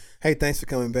Hey, thanks for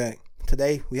coming back.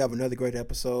 Today we have another great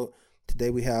episode.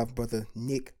 Today we have Brother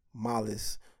Nick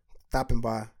Mollis stopping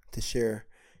by to share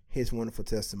his wonderful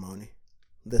testimony.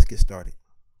 Let's get started.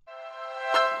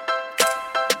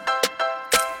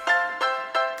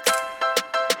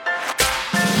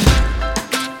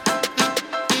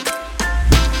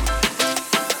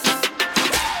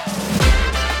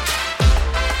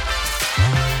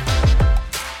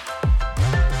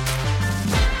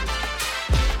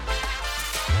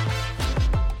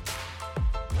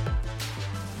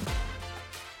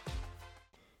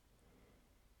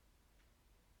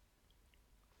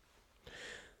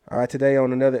 All right, today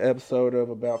on another episode of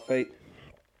About Faith,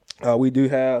 we do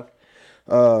have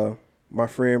my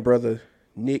friend, Brother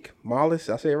Nick Mollis.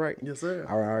 I say it right? Yes, sir.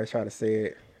 I always try to say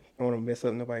it. I don't want to mess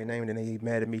up nobody's name, and then they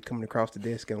mad at me coming across the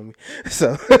desk on me.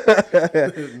 So,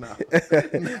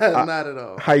 No, not at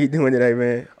all. How you doing today,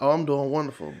 man? Oh, I'm doing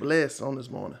wonderful. Blessed on this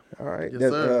morning. All right. Yes,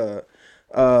 sir.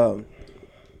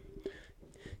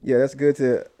 Yeah, that's good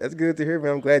to hear,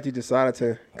 man. I'm glad you decided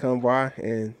to come by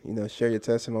and share your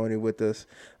testimony with us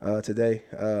today.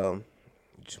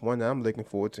 Just one that I'm looking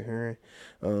forward to hearing.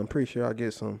 I'm pretty sure I'll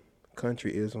get some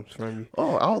country isms from you.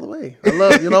 Oh, all the way. I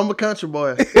love I'm a country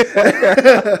boy.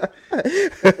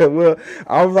 Well,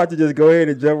 I would like to just go ahead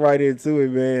and jump right into it,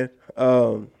 man.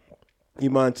 You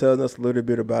mind telling us a little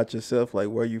bit about yourself, like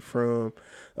where you from?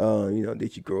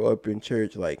 Did you grow up in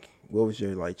church? Like, what was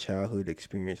your childhood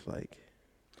experience like?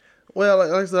 Well,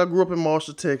 like I said, I grew up in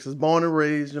Marshall, Texas. Born and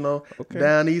raised,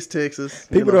 down East Texas.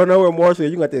 People don't know where Marshall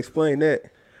is. You got to explain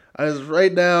that. I was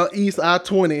right down East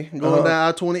I-20, going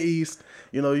down I-20 East.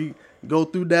 You go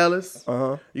through Dallas.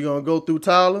 You're going to go through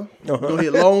Tyler. You're going to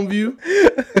hit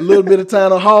Longview. A little bit of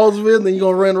time in Hallsville. Then you're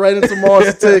going to run right into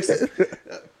Marshall, Texas.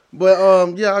 But,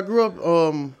 I grew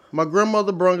up, my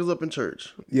grandmother brought us up in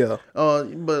church. Yeah.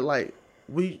 But, like,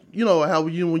 when you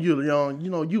were young,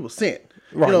 you were sent.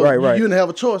 Right. You didn't have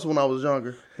a choice when I was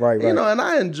younger. Right. And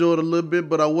I enjoyed it a little bit,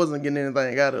 but I wasn't getting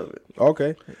anything out of it.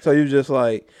 Okay. So you just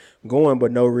going,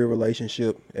 but no real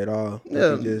relationship at all.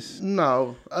 Yeah.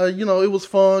 No. It was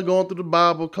fun going through the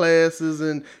Bible classes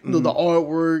and the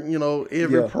artwork.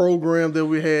 Every program that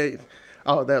we had.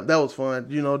 Oh, that was fun.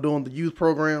 Doing the youth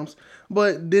programs,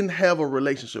 but didn't have a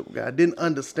relationship with God. Didn't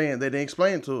understand. They didn't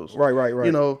explain it to us. Right.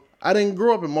 I didn't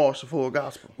grow up in Marshall for a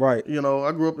gospel. Right.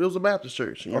 I grew up. It was a Baptist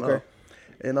church. Okay.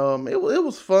 And it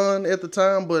was fun at the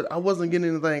time, but I wasn't getting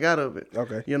anything out of it.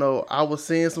 Okay. I was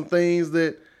seeing some things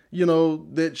that,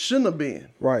 that shouldn't have been.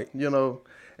 Right.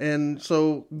 And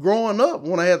so growing up,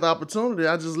 when I had the opportunity,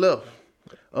 I just left.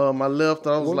 I left.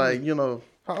 I was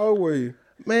How old were you?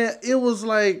 Man, it was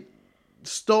like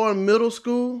starting middle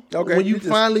school. Okay. When you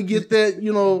finally get that,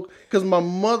 because my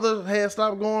mother had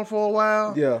stopped going for a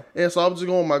while. Yeah. And so I was just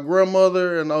going with my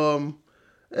grandmother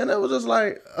and it was just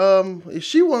like, if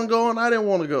she wasn't going, I didn't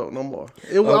want to go no more.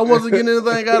 I wasn't getting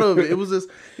anything out of it. It was just,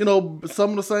 some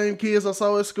of the same kids I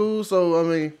saw at school. So,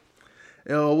 I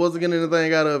wasn't getting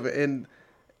anything out of it. And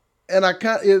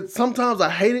sometimes I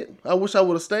hate it. I wish I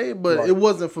would have stayed, but It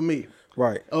wasn't for me.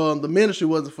 Right. The ministry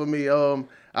wasn't for me.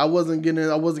 I wasn't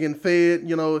getting fed.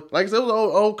 Like I said, it was an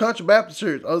old country Baptist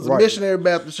church. I was a missionary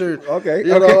Baptist church. Okay.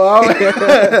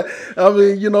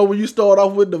 When you start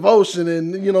off with devotion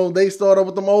and, they start off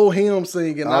with them old hymns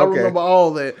singing. I remember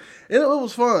all that. And it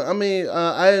was fun.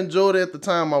 I enjoyed it at the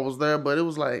time I was there, but it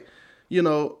was like,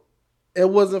 it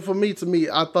wasn't for me. To me,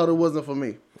 I thought it wasn't for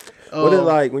me. What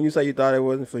is when you say you thought it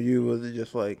wasn't for you, was it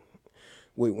just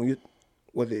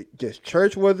was it just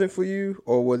church wasn't for you,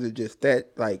 or was it just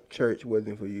that church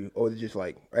wasn't for you, or was it just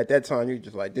at that time you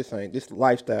just this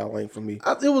lifestyle ain't for me?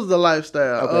 It was the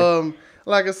lifestyle. Okay.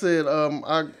 Like I said,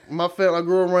 I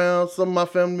grew around. Some of my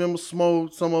family members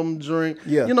smoke, some of them drink.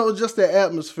 Yeah. Just the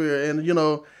atmosphere,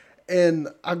 and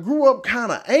I grew up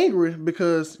kind of angry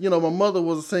because my mother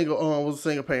was a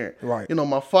single parent. Right.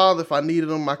 My father, if I needed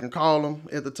him, I can call him.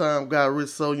 At the time, God rich,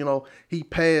 so he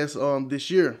passed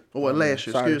this year or last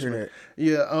year. Sorry excuse me. that.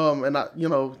 Yeah. And I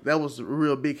that was a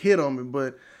real big hit on me,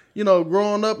 but.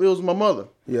 Growing up, it was my mother.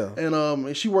 Yeah.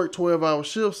 And she worked 12-hour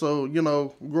shifts. So,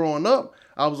 growing up,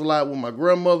 I was a lot with my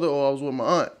grandmother or I was with my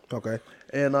aunt. Okay.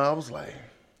 And I was like,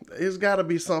 it's got to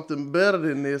be something better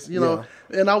than this, Yeah.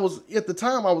 And at the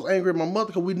time, I was angry at my mother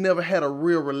because we never had a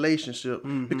real relationship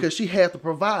because she had to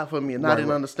provide for me and I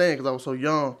didn't understand because I was so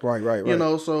young. Right.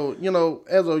 So,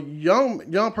 as a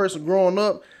young person growing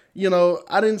up,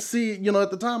 I didn't see,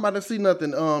 at the time, I didn't see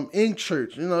nothing in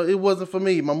church. It wasn't for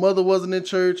me. My mother wasn't in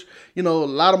church. A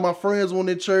lot of my friends weren't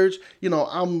in church.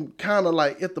 I'm kind of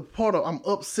like at the part of I'm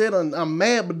upset and I'm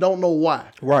mad, but don't know why.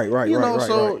 Right.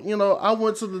 I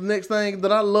went to the next thing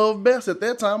that I love best. At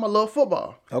that time, I love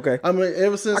football. Okay. I mean,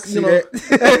 ever since, I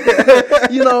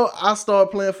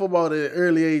started playing football at an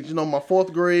early age. My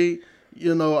 4th grade,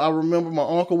 I remember my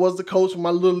uncle was the coach for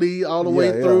my little league all the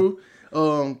way through.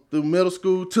 Through middle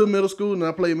school, and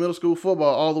I played middle school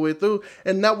football all the way through,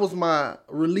 and that was my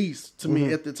release to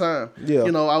me at the time. Yeah.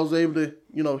 I was able to,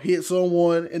 hit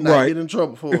someone and not get in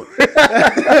trouble for it.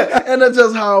 And that's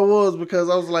just how it was, because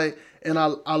I was like, and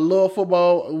I love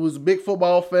football. It was a big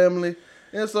football family,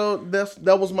 and so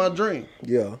that was my dream.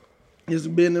 Yeah. Is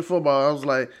being in football. I was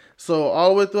like, so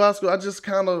all the way through high school, I just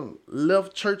kind of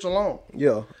left church alone.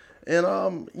 Yeah. And, I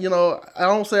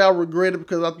don't say I regret it,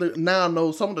 because I think now I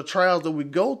know some of the trials that we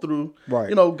go through,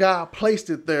 God placed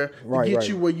it there to get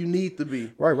you where you need to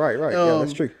be. Right. Yeah,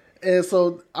 that's true. And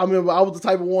so I remember I was the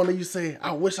type of one that you say,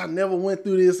 I wish I never went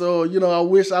through this, or, I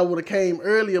wish I would have came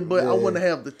earlier, but I wouldn't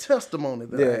have the testimony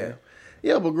that I have.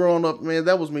 Yeah, but growing up, man,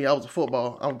 that was me. I was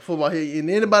I'm a football head. And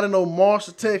anybody know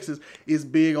Marshall, Texas is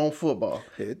big on football.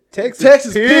 Yeah,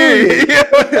 Texas period.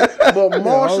 But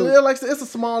Marshall, it's a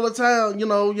smaller town.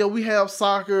 We have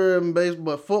soccer and baseball,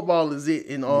 but football is it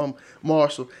in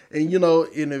Marshall. And,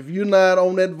 and if you're not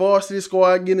on that varsity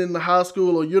squad getting into high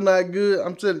school, or you're not good,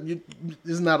 I'm telling you,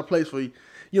 it's not a place for you,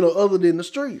 other than the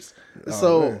streets.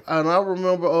 And I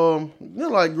remember,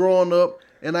 like growing up,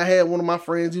 and I had one of my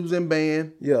friends, he was in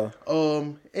band. Yeah.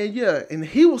 And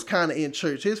he was kind of in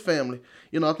church, his family.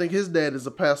 I think his dad is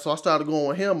a pastor, so I started going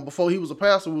with him. Before he was a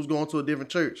pastor, we was going to a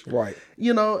different church. Right.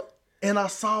 And I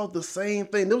saw the same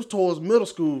thing. It was towards middle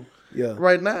school. Yeah.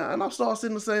 Right now. And I started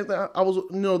seeing the same thing. I was,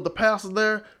 the pastor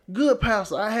there, good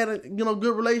pastor. I had a,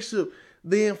 good relationship.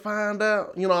 Then find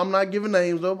out, I'm not giving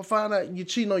names though, but find out you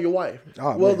cheating on your wife.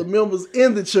 The members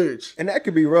in the church. And that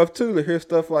could be rough too, to hear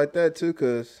stuff like that too,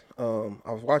 because I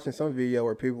was watching some video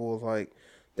where people was like,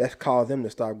 that's caused them to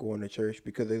stop going to church,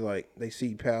 because they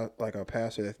see like a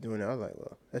pastor that's doing that. I was like,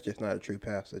 well, that's just not a true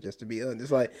pastor, just to be honest.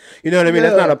 It's like, you know what I mean?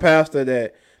 Yeah. That's not a pastor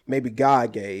that maybe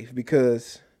God gave,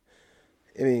 because,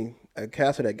 a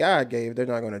pastor that God gave, they're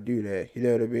not going to do that. You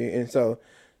know what I mean? And so,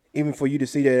 even for you to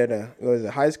see that at was it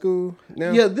high school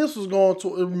now? Yeah, this was going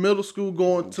to middle school,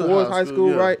 going to high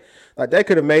school, right? Like, that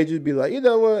could have made you be like, you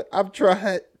know what? I've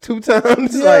tried 2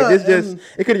 times. Like,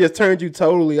 it could have just turned you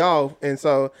totally off. And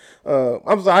so,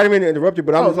 I'm sorry, I didn't mean to interrupt you,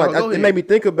 but I was it made me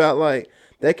think about, like,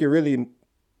 that could really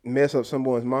mess up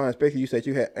someone's mind, especially you said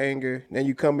you had anger, then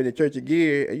you come into church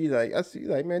again,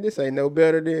 and man, this ain't no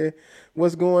better than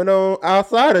what's going on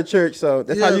outside of church. So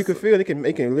that's how you can feel. It can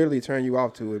literally turn you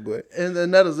off to it. But and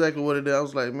that's exactly what it is. I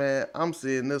was like, man, I'm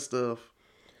seeing this stuff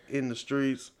in the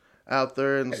streets, out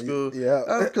there in the school.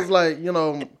 Yeah, because like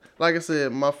I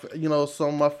said, some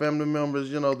of my family members,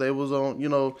 they was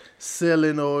on,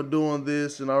 selling or doing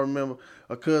this, and I remember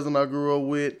a cousin I grew up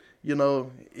with.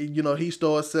 He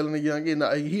started selling it young.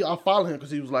 I followed him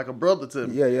because he was like a brother to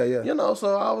me. Yeah.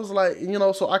 So I was like,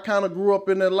 so I kind of grew up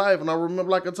in that life. And I remember,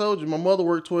 like I told you, my mother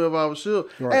worked 12-hour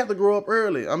shifts. Right. I had to grow up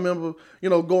early. I remember,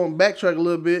 going backtrack a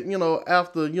little bit,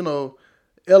 after,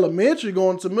 elementary,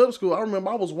 going to middle school, I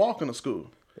remember I was walking to school.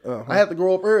 Uh-huh. I had to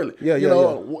grow up early.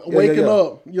 Waking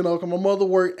up, because my mother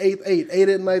worked 8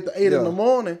 at night to 8 in the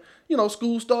morning.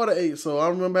 School started at 8, so I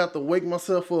remember I had to wake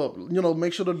myself up,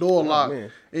 make sure the door locked.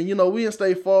 Man. And, we didn't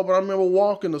stay far, but I remember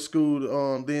walking to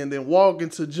school, then walking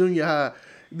to junior high,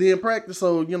 then practice.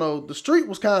 So, the street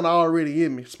was kind of already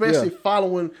in me, especially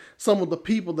following some of the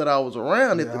people that I was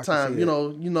around at the time.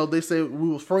 They said we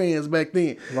was friends back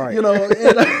then. Right.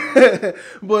 And,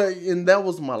 and that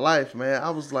was my life, man. I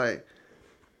was like,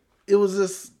 it was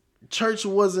just... Church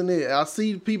wasn't it. I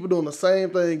see people doing the same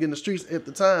thing in the streets at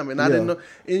the time, and I didn't know.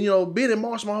 And been in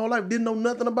Marshall my whole life, didn't know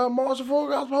nothing about Marshall Full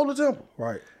Gospel Holy Temple.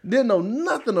 Right. Didn't know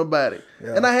nothing about it.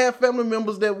 Yeah. And I had family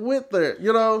members that went there.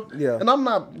 Yeah. And I'm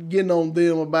not getting on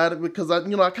them about it, because I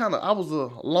was a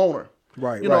loner.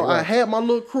 Right. I had my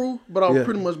little crew, but I was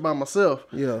pretty much by myself.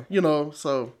 Yeah.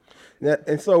 So.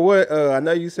 And so what? I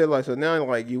know you said so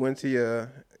now you went to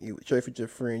you church with your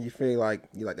friend. You feel like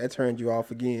that turned you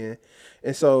off again,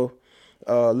 and so.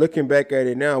 Looking back at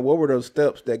it now, what were those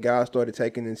steps that God started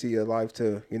taking into your life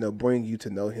to, bring you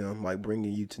to know him, like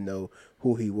bringing you to know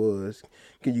who he was?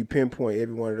 Can you pinpoint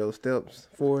every one of those steps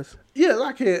for us? Yeah,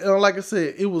 I can. Like I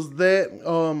said, it was that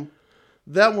one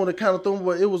that kind of thing,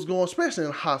 but it was going, especially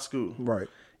in high school. Right.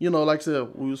 Like I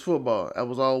said, we was football. I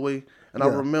was always, and I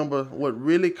remember what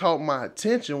really caught my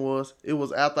attention was, it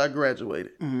was after I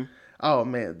graduated. Mm-hmm. Oh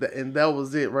man, and that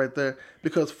was it right there,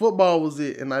 because football was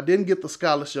it, and I didn't get the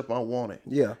scholarship I wanted.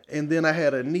 Yeah. And then I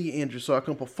had a knee injury, so I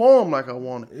couldn't perform like I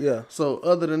wanted. Yeah. So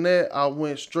other than that, I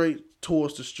went straight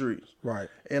towards the streets. Right.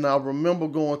 And I remember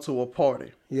going to a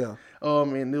party. Yeah.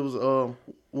 And it was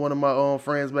one of my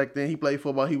friends back then. He played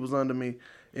football. He was under me,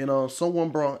 and someone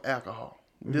brought alcohol.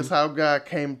 Mm-hmm. This how God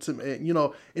came to me.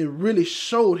 It really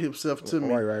showed himself to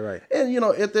me. Right. And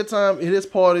at that time, at his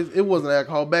parties, it wasn't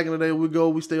alcohol. Back in the day,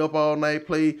 we stay up all night,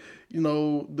 play,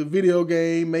 the video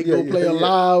game, play a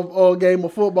live game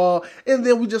of football, and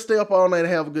then we just stay up all night and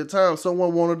have a good time.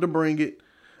 Someone wanted to bring it,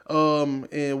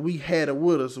 and we had it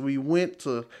with us. We went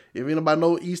to, if anybody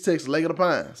know East Texas, Lake of the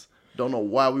Pines. Don't know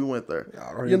why we went there.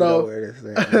 I don't even know where this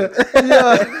thing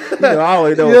is. I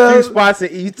always know a few spots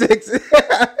in East Texas.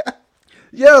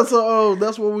 Yeah, so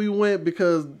that's where we went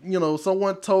because,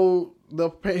 someone told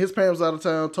his parents out of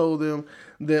town, told them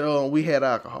that we had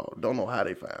alcohol. Don't know how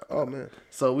they found it. Oh, man.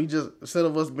 So we just, instead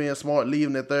of us being smart,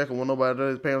 leaving it there, because when nobody there,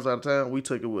 his parents out of town, we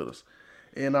took it with us.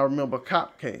 And I remember a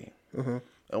cop came. Mm-hmm.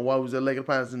 And while we was at Lake of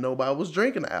the Pines, and nobody was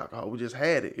drinking the alcohol. We just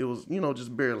had it. It was,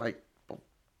 just beer, like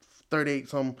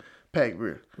 38-some pack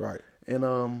beer. Right.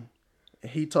 And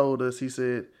he told us, he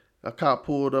said, a cop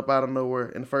pulled up out of nowhere,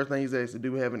 and the first thing he's asked,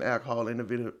 do we have any alcohol in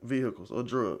the vehicles or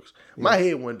drugs? Yeah. My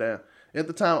head went down. At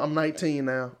the time, I'm 19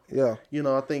 now. Yeah.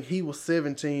 I think he was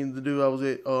 17, the dude I was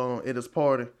at his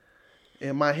party,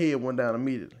 and my head went down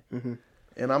immediately. Mm-hmm.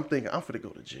 And I'm thinking, I'm finna go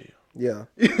to jail. Yeah.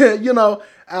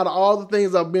 Out of all the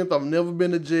things I've been through, I've never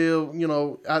been to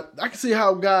jail. I can see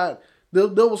how God... There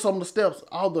was some of the steps,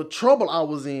 all the trouble I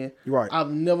was in. Right.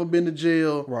 I've never been to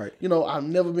jail. Right. I've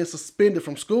never been suspended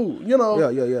from school. Yeah.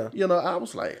 I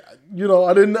was like,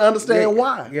 I didn't understand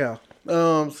why. Yeah.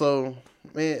 So,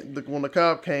 man, when the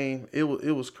cop came, it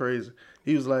was crazy.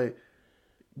 He was like,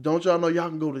 don't y'all know y'all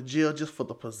can go to jail just for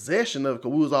the possession of it,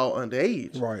 because we was all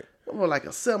underage. Right. It was like a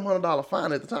 $700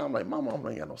 fine at the time. I'm like, my mom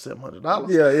ain't got no $700.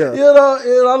 Yeah.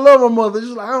 And I love my mother.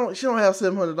 She's like, she don't have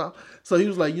 $700. So he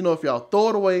was like, if y'all throw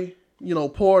it away,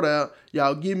 pour it out,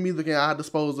 y'all give me the can, I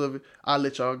dispose of it, I'll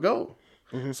let y'all go.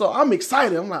 Mm-hmm. So I'm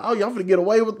excited. I'm like, y'all finna get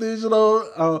away with this,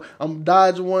 I'm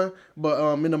dodging one.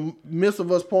 But in the midst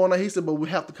of us pouring out, he said, but we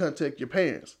have to contact your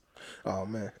parents. Oh,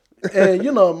 man. And,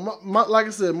 like I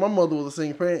said, my mother was a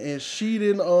single parent, and she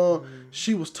didn't,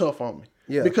 she was tough on me.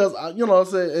 Yeah. Because, I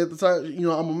said at the time,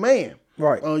 I'm a man.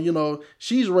 Right.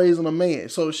 She's raising a man,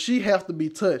 so she have to be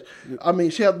touched. I mean,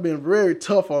 she have to be very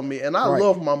tough on me, and I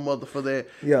love my mother for that.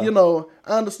 Yeah.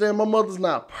 I understand my mother's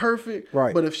not perfect,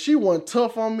 right? But if she wasn't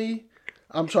tough on me,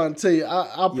 I'm trying to tell you,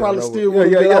 I probably still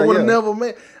would have. I would have never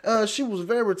met. She was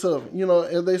very tough.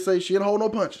 As they say, she didn't hold no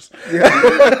punches.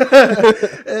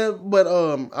 Yeah. But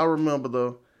I remember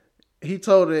though, he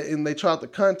told her, and they tried to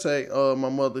contact my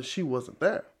mother. She wasn't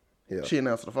there. Yeah. She didn't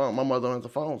answer the phone. My mother don't answer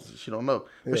the phone, so she don't know.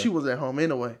 But she was at home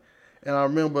anyway. And I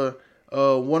remember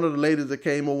one of the ladies that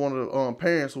came with one of the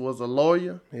parents was a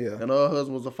lawyer. Yeah. And her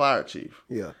husband was a fire chief.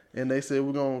 Yeah. And they said,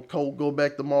 we're going to go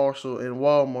back to Marshall and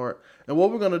Walmart. And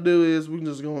what we're going to do is we're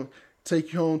just going to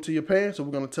take you home to your parents, and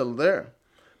we're going to tell her there.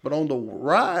 But on the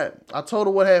ride, I told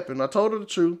her what happened. I told her the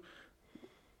truth.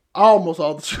 Almost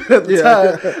all the truth at the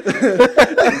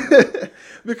time.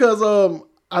 Because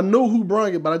I knew who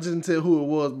brought it, but I just didn't tell who it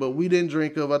was. But we didn't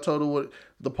drink of. I told her what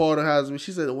the party has me.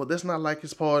 She said, well, that's not like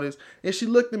his parties. And she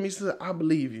looked at me and said, I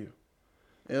believe you.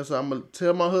 And so I'm going to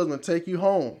tell my husband, take you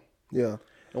home. Yeah.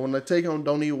 And when I take you home,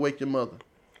 don't even wake your mother.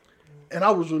 And I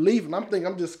was relieved. And I'm thinking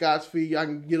I'm just Scotch free. I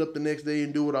can get up the next day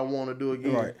and do what I want to do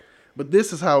again. Right. But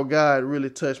this is how God really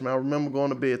touched me. I remember going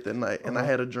to bed that night, and I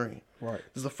had a dream. Right.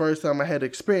 This is the first time I had an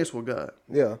experience with God.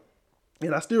 Yeah.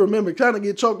 And I still remember kind of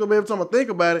get choked up every time I think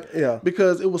about it. Yeah.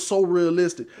 Because it was so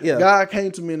realistic. Yeah. God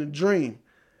came to me in a dream.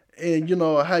 And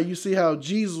how you see how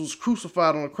Jesus was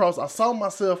crucified on the cross. I saw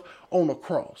myself on the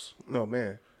cross. Oh,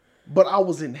 man. But I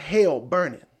was in hell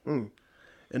burning. Mm.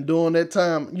 And during that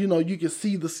time, you can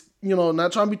see the,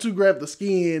 not trying to be too graphic, the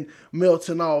skin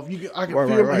melting off. I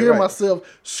can hear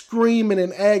myself screaming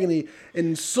in agony.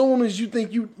 And as soon as you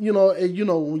think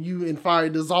when you in fire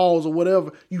dissolves or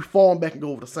whatever, you fall back and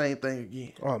go over the same thing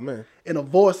again. Oh, man. And a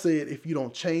voice said, if you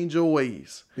don't change your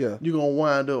ways, you're going to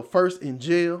wind up first in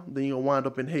jail, then you're going to wind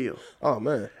up in hell. Oh,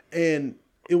 man. And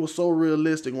it was so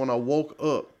realistic. When I woke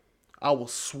up, I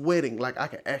was sweating like I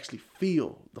could actually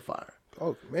feel the fire.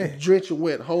 Oh, man. Drenched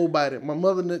wet, whole body. My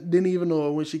mother didn't even know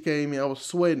it when she came in. I was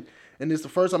sweating. And it's the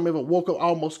first time I ever woke up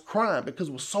almost crying because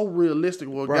it was so realistic.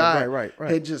 Where God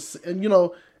had just, and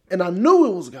and I knew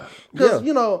it was God. Because,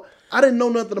 I didn't know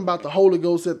nothing about the Holy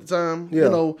Ghost at the time.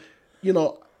 Yeah.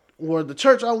 Where the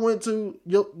church I went to,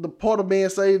 the part of being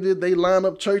saved, they line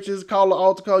up churches, call the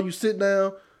altar call, you sit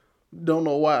down. Don't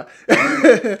know why.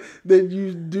 That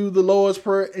you do the Lord's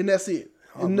Prayer and that's it.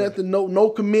 Oh, nothing, no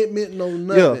commitment, no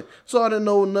nothing. Yeah. So I didn't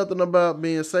know nothing about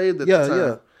being saved at the time.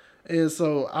 Yeah. And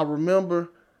so I remember,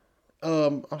 I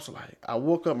was like, I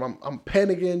woke up, I'm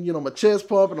panicking, you know, my chest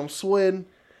pumping, I'm sweating,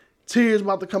 tears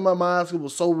about to come out my eyes. It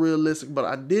was so realistic, but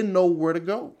I didn't know where to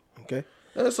go. Okay.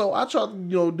 And so I tried to,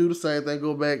 you know, do the same thing,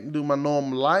 go back and do my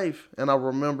normal life. And I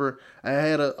remember I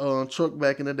had a truck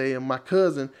back in the day, and my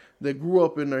cousin that grew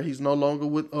up in there, he's no longer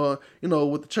with, you know,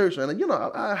 with the church. And, you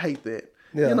know, I hate that.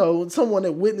 Yeah. You know, someone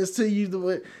that witnessed to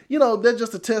you, you know, that's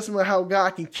just a testament of how God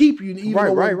can keep you, even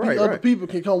though other people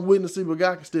can come witness to you, but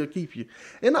God can still keep you.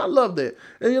 And I love that.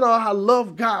 And, you know, I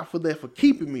love God for that, for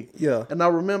keeping me. Yeah. And I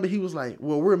remember he was like,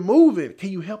 well, we're moving. Can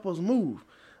you help us move?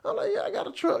 I'm like, yeah, I got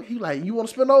a truck. He like, you want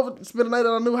to spend the night at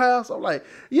our new house? I'm like,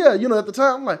 yeah, you know, at the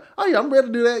time, I'm like, oh yeah, I'm ready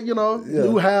to do that, you know,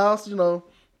 new house, you know.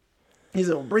 He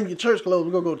said, well, bring your church clothes.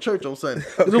 We're going to go to church on Sunday.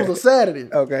 Because it was a Saturday.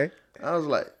 Okay. I was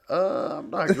like, I'm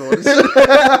not going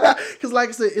to. Because like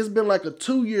I said, it's been like a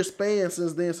 2-year span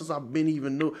since then, since I've been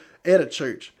even new at a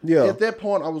church. Yeah. At that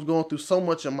point, I was going through so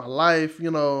much in my life,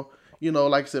 you know,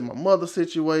 like I said, my mother's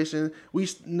situation. We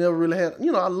never really had,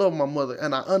 you know, I love my mother.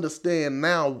 And I understand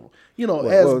now, you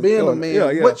know, being a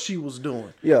man, what she was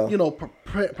doing. Yeah. You know,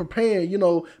 preparing, you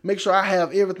know, make sure I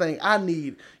have everything I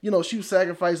need. You know, she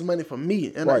sacrificed money for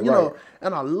me. And, you know,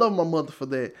 and I love my mother for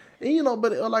that. And, you know,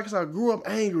 but like I said, I grew up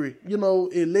angry. You know,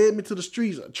 it led me to the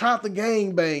streets. I tried to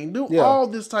gang bang, do all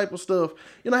this type of stuff.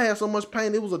 You know, I had so much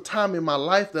pain. It was a time in my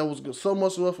life that was so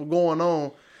much stuff was going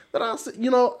on that I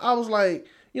was like,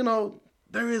 you know,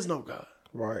 there is no God.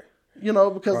 Right. You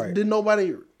know, because didn't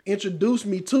nobody introduce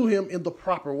me to him in the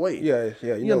proper way. Yeah.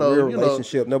 You know, real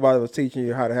relationship. Nobody was teaching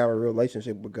you how to have a real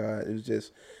relationship with God. It was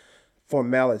just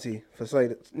formality,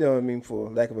 for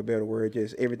lack of a better word.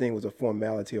 Just everything was a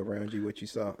formality around you, what you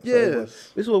saw.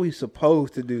 Yes. This is what we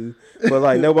supposed to do, but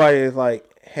like nobody is like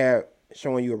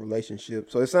showing you a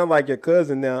relationship. So it sounds like your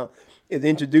cousin now is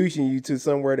introducing you to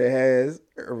somewhere that has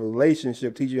a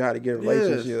relationship, teach you how to get a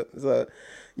relationship. Yes. So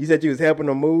you said you was helping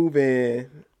them move, and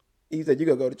he said you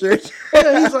gonna go to church.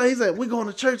 Yeah, he said we're going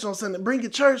to church on Sunday. Bring your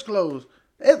church clothes.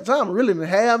 At the time, I really didn't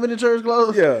have any church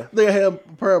clothes. Yeah, they had a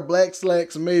pair of black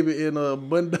slacks, maybe in a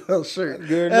button-down shirt.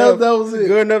 Good enough. That was it.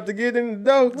 Good enough to get in the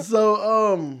door.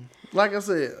 So, like I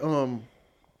said,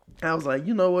 I was like,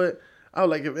 you know what? I was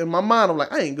like, in my mind, I'm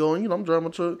like, I ain't going. You know, I'm driving my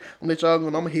truck. I'm let y'all go,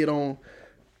 and I'm gonna head on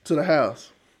to the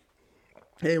house.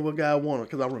 Hey, what God wanted,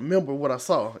 because I remember what I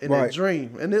saw in that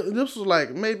dream, and this was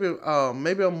like maybe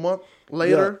a month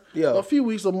later, a few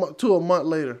weeks to a month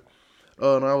later,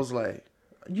 and I was like,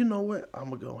 you know what, I'm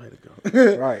gonna go ahead and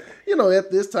go. Right. You know, at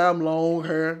this time, long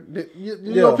hair. You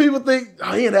know, people think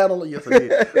he ain't had no. Yes, I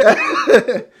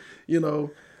did. You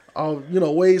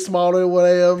know, way smaller than what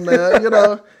I am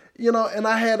now. You know, and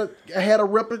I had a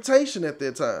reputation at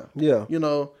that time. Yeah. You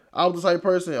know, I was the type of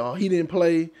person. He didn't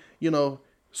play. You know.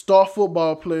 Star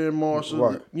football player in Marshall,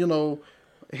 right. You know,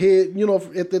 head, you know,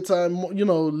 at the time, you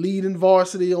know, leading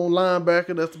varsity on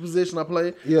linebacker. That's the position I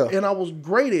played. Yeah. And I was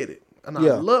great at it, and I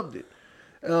loved it.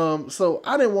 So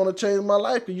I didn't want to change my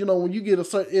life, because, you know, when you get a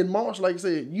certain, in Marshall, like you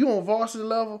said, you on varsity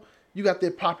level, you got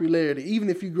that popularity. Even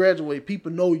if you graduate,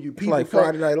 people know you. People like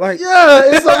Friday Night Lights. Yeah,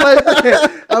 it's something like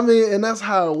that. I mean, and that's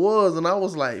how it was. And I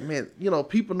was like, man, you know,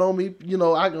 people know me. You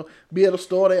know, I can be at a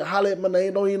store, they holler at my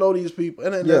name, don't even know these people.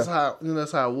 And that's how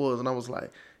it was. And I was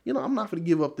like, you know, I'm not going to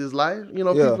give up this life. You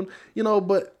know, people, you know,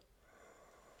 but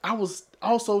I was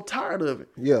also tired of it.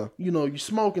 Yeah. You know, you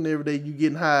smoking every day, you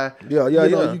getting high. Yeah.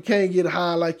 You can't get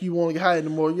high like you want to get high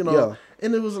anymore, you know. Yeah.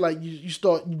 And it was like, you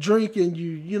start drinking,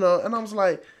 you know, and I was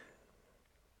like,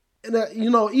 and you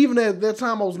know, even at that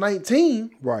time I was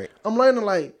 19, right? I'm learning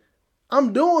like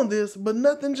I'm doing this, but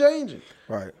nothing changing.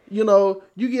 Right. You know,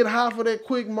 you get high for that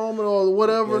quick moment or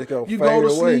whatever. You go to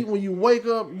sleep. When you wake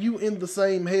up, you in the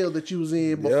same hell that you was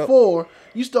in before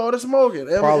you started smoking.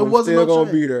 Problem it wasn't still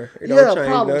gonna be there.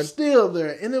 Problem still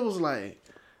there, and it was like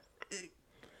it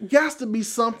got to be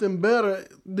something better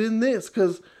than this,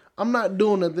 because I'm not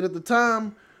doing it. At the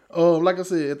time, like I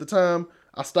said, at the time.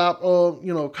 I stopped,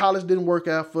 you know, college didn't work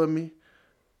out for me.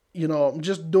 You know, I'm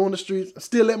just doing the streets,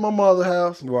 still at my mother's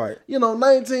house. Right. You know,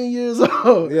 19 years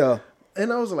old. Yeah.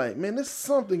 And I was like, man, this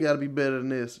something got to be better than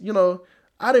this. You know,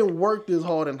 I didn't work this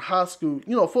hard in high school,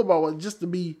 you know, football was just to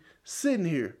be sitting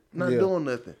here, not doing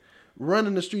nothing.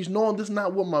 Running the streets, knowing this is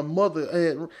not what my mother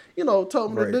had, you know,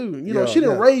 told me to do. You know, she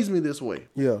didn't raise me this way.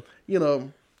 Yeah. You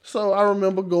know, so I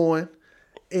remember going,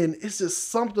 and it's just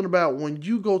something about when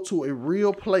you go to a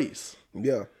real place.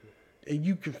 Yeah. And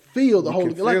you can feel the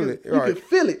Holy Ghost. You can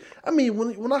feel it. I mean,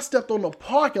 when I stepped on the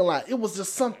parking lot, it was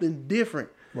just something different.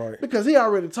 Right. Because he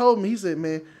already told me, he said,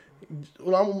 man,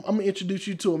 well, I'm going to introduce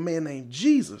you to a man named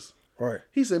Jesus. Right.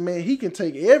 He said, man, he can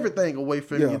take everything away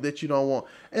from you that you don't want.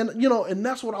 And, and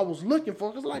that's what I was looking for.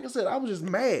 Because like I said, I was just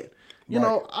mad. You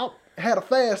know, I had a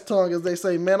fast tongue, as they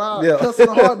say, man. I cussed in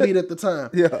a heartbeat at the time.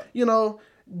 Yeah.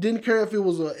 Didn't care if it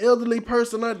was an elderly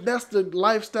person or that's the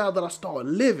lifestyle that I started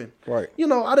living. Right.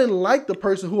 I didn't like the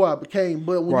person who I became,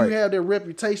 but when you have that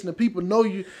reputation and people know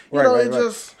you,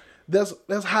 just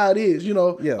that's how it is.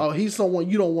 Oh, he's someone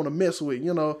you don't want to mess with.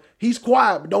 He's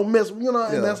quiet, but don't mess with.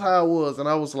 And that's how it was. And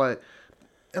I was like,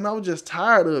 and I was just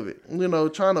tired of it.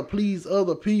 Trying to please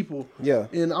other people. Yeah.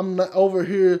 And I'm not over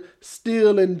here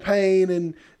still in pain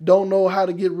and don't know how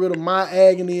to get rid of my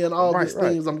agony and all these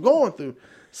things I'm going through.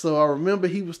 So I remember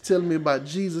he was telling me about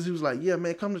Jesus. He was like, yeah,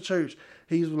 man, come to church.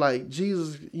 He was like,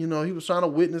 Jesus, he was trying to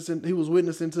witness, and he was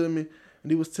witnessing to me,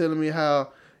 and he was telling me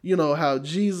how, how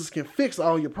Jesus can fix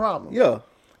all your problems. Yeah.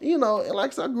 And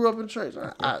like I said, I grew up in church.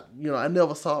 I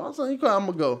never saw it. I said, I'm going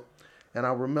to go. And I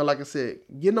remember, like I said,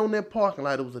 getting on that parking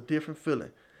lot, it was a different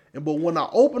feeling. But when I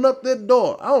opened up that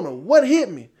door, I don't know what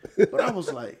hit me, but I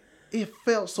was like, it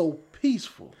felt so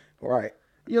peaceful. Right.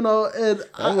 And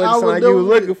I was like you were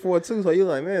looking for it too. So you're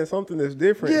like, man, something is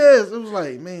different. Yes, it was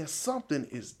like, man, something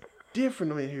is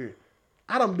different in here.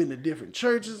 I done been to different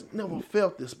churches, never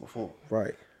felt this before.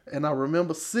 Right. And I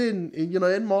remember sitting,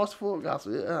 in Marshall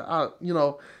Gospel.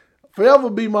 Forever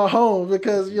be my home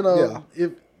because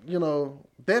if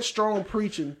that strong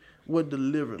preaching would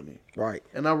deliver me. Right.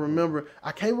 And I remember,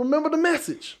 I can't remember the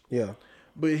message. Yeah.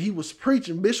 But he was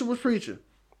preaching. Bishop was preaching.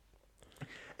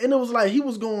 And it was like he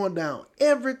was going down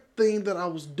everything that I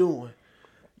was doing.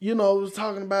 It was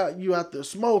talking about you out there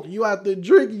smoking, you out there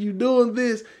drinking, you doing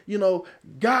this.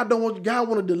 God want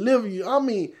to deliver you. I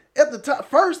mean, at the time,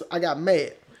 first I got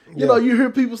mad. You hear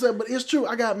people say, but it's true,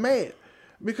 I got mad.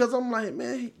 Because I'm like,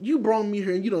 man, you brought me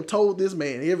here and you done told this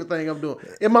man everything I'm doing.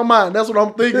 In my mind, that's what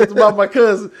I'm thinking about my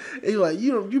cousin. And he's like,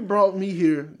 you brought me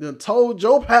here, then told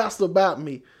your pastor about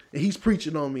me, and he's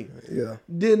preaching on me. Yeah.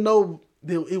 Didn't know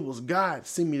it was God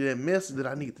sent me that message that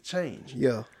I need to change.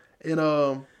 Yeah.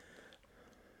 And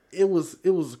it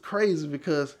was crazy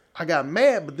because I got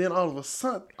mad, but then all of a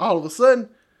sudden,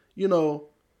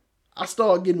 I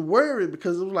started getting worried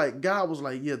because it was like God was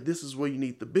like, yeah, this is where you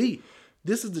need to be.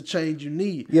 This is the change you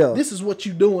need. Yeah. This is what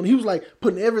you're doing. He was like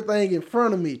putting everything in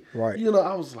front of me. Right.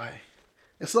 I was like,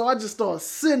 and so I just started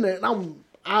sitting there and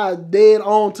I dead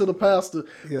on to the pastor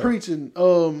preaching.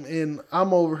 And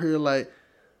I'm over here like,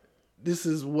 this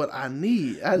is what I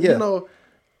need. At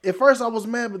first I was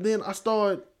mad, but then I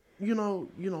started,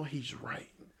 he's right.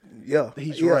 Yeah.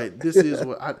 He's right. This is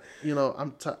what I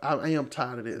am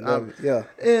tired of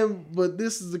it. But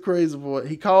this is the crazy part.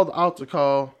 He called the altar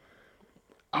call.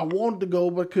 I wanted to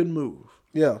go, but couldn't move.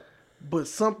 Yeah. But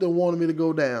something wanted me to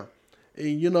go down.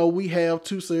 And, we have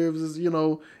 2 services,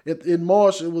 in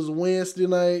March, it was Wednesday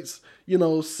nights,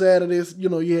 Saturdays, you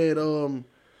had,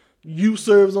 youth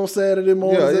service on Saturday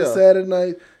mornings and Saturday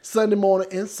night, Sunday morning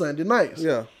and Sunday nights.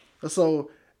 Yeah. So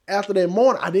after that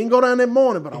morning, I didn't go down that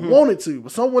morning, but I wanted to,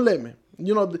 but someone let me.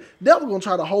 The devil going to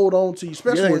try to hold on to you,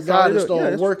 especially when God has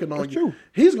started working on you. True.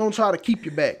 He's going to try to keep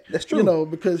you back. That's true.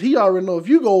 Because he already know if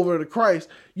you go over to Christ,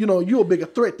 you're a bigger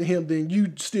threat to him than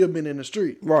you still been in the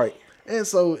street. Right. And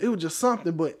so it was just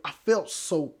something, but I felt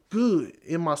so good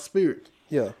in my spirit.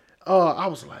 Yeah. I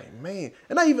was like, man.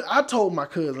 And I told my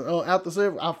cousin after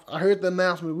service, I heard the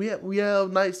announcement, we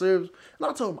have night service. And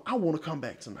I told him, I want to come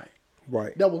back tonight.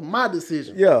 Right. That was my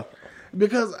decision. Yeah.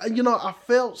 Because, I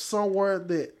felt somewhere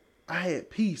that I had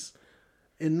peace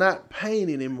and not pain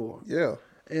anymore. Yeah.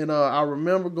 And I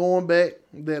remember going back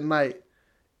that night,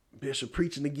 Bishop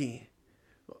preaching again.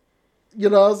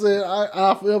 I said,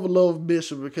 I forever love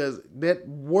Bishop because that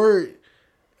word,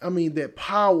 that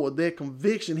power, that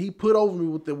conviction he put over me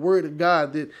with the word of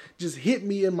God that just hit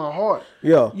me in my heart.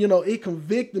 Yeah. It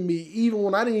convicted me even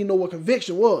when I didn't even know what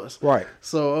conviction was. Right.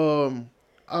 So,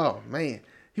 oh man,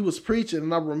 he was preaching,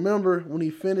 and I remember when he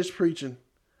finished preaching,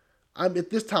 at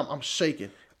this time I'm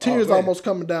shaking. Tears almost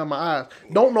coming down my eyes.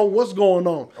 Don't know what's going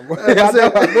on. Because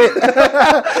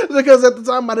at the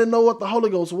time I didn't know what the Holy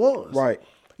Ghost was. Right.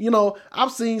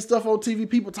 I've seen stuff on TV,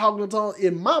 people talking in tongues.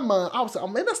 In my mind, I was like, oh,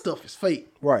 man, that stuff is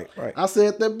fake. Right, right. I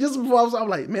said that just before I was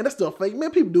like, man, that stuff fake. Man,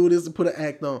 people do this to put an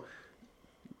act on.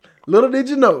 Little did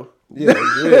you know.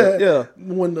 Yeah.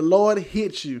 When the Lord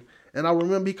hits you, and I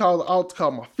remember he called the altar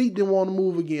call. My feet didn't want to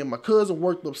move again. My cousin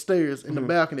worked upstairs in the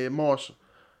balcony at Marshall.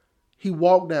 He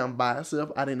walked down by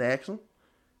himself. I didn't ask him.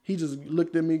 He just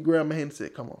looked at me, grabbed my hand and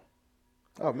said, come on.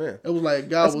 Oh, man. It was like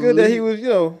God was good that he was,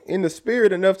 in the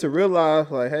spirit enough to realize,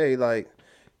 like, hey, like,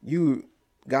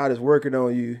 God is working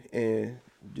on you, and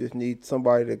just need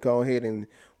somebody to go ahead and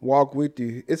walk with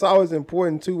you. It's always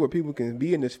important too where people can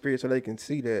be in the spirit so they can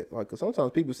see that. Like, 'cause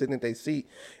sometimes people sitting at their seat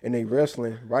and they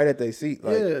wrestling right at their seat.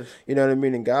 Like, Yes. you know what I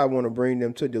mean? And God want to bring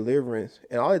them to deliverance.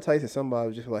 And all it takes is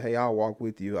somebody just like, hey, I'll walk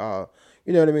with you.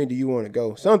 You know what I mean? Do you want to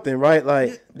go? Something, right?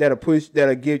 Like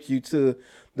that'll get you to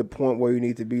the point where you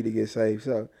need to be to get saved.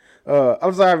 So,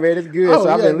 I'm sorry, man. It's good. Oh, so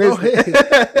I've been listening.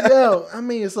 Yeah, I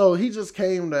mean, so he just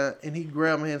came down and he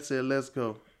grabbed my hand and said, let's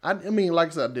go. I mean, like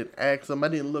I said, I didn't ask him. I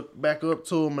didn't look back up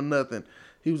to him or nothing.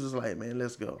 He was just like, man,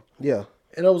 let's go. Yeah.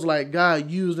 And it was like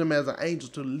God used him as an angel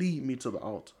to lead me to the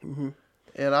altar. Mm-hmm.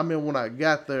 And I remember when I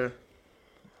got there,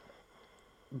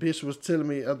 Bishop was telling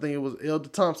me, I think it was Elder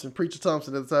Thompson, Preacher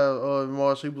Thompson at the time,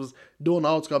 Marsh, he was doing the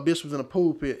altar call. Bishop was in the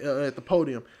pulpit at the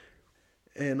podium.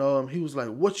 And he was like,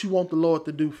 what you want the Lord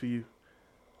to do for you?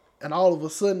 And all of a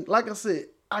sudden, like I said,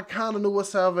 I kind of knew what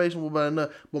salvation was,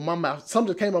 but my mouth,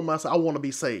 something came out of my mouth, I want to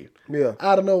be saved. Yeah.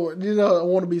 Out of nowhere, I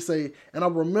want to be saved. And I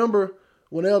remember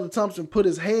when Elder Thompson put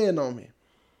his hand on me,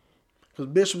 because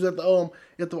Bishop was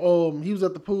he was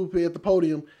at the pulpit, at the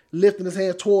podium, lifting his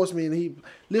hand towards me, and he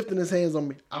lifting his hands on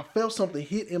me. I felt something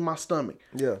hit in my stomach.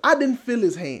 Yeah. I didn't feel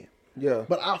his hand. Yeah.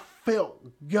 But I felt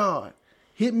God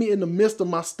hit me in the midst of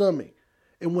my stomach.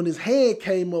 And when his hand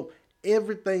came up,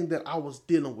 everything that I was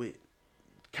dealing with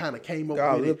kind of came up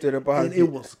God with lifted it, up out and you.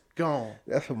 it was gone.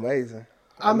 That's amazing.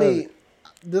 I mean,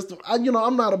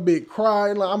 I'm not a big cry.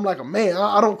 I'm like a man.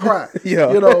 I don't cry.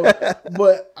 Yeah.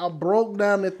 But I broke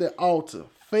down at the altar,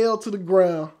 fell to the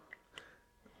ground,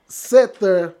 sat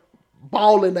there,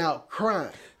 bawling out,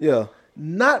 crying. Yeah.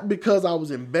 Not because I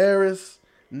was embarrassed,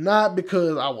 not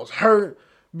because I was hurt,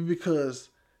 but because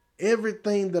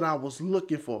everything that I was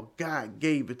looking for, God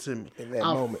gave it to me. In that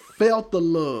I moment. felt the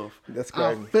love. That's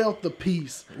I great. felt the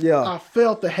peace. Yeah. I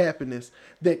felt the happiness.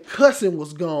 That cussing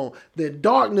was gone. That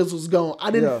darkness was gone.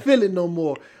 I didn't feel it no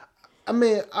more. I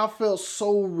mean, I felt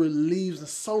so relieved and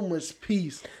so much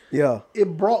peace. Yeah.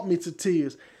 It brought me to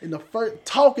tears. And the first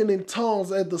talking in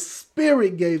tongues as the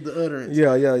Spirit gave the utterance.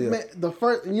 Yeah. Man, the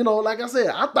first, like I said,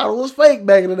 I thought it was fake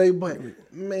back in the day, but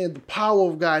man, the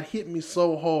power of God hit me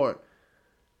so hard.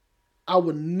 I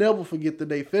would never forget the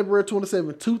day, February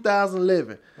 27,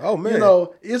 2011. Oh, man.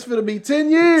 It's going to be 10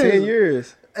 years. 10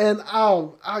 years. And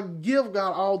I give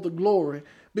God all the glory,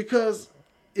 because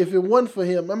if it wasn't for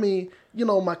him, I mean,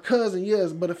 my cousin,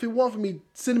 yes, but if it wasn't for me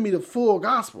sending me the full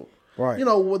gospel, right?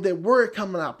 With that word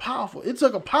coming out powerful, it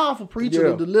took a powerful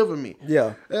preacher to deliver me.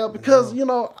 Yeah. Because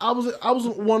I was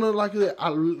one of, like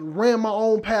I ran my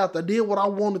own path. I did what I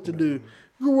wanted to do.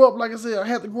 Grew up, like I said, I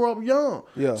had to grow up young.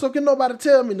 Yeah. So can nobody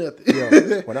tell me nothing.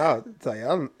 Yeah. When I tell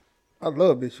you, I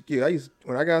love Bishop Q.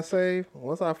 When I got saved,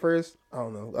 once I first, I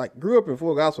don't know, like grew up in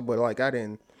full gospel, but like I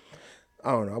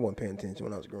wasn't paying attention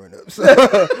when I was growing up. So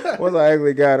once I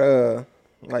actually got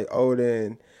like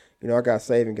older and I got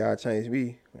saved and God changed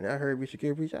me. When I heard Bishop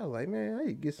Q preach, I was like, man, I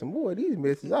need to get some more of these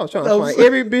messages. I was trying to find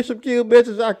every Bishop Q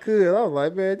message I could. I was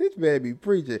like, man, this man be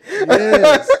preaching.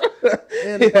 Yes.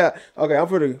 Yeah. Okay, I'm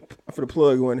for the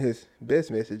plug one of his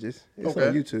best messages. It's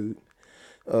on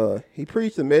YouTube. He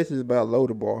preached a message about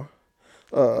Lodabar.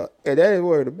 And that is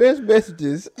one of the best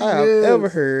messages I've ever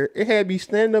heard. It had me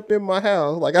standing up in my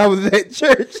house like I was at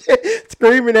church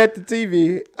screaming at the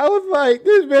TV. I was like,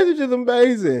 this message is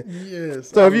amazing. Yes.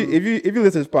 So if you listen to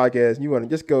this podcast and you want to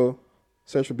just go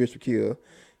search for Bishop Kill,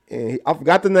 and I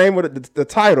forgot the name of the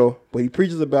title, but he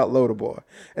preaches about Lodabar.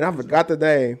 And I forgot the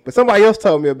name, but somebody else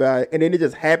told me about it, and then it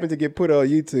just happened to get put on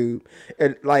YouTube,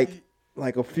 and like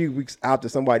a few weeks after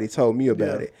somebody told me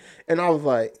about it, and I was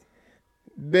like,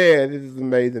 man, this is an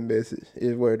amazing message.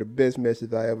 It's one of the best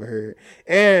messages I ever heard.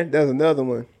 And there's another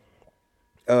one.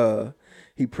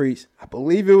 He preached, I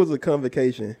believe it was a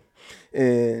convocation,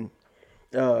 and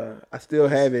I still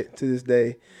have it to this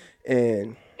day,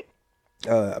 and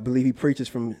I believe he preaches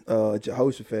from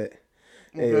Jehoshaphat.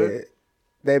 And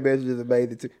that message is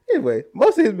amazing too. Anyway,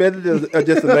 most of his messages are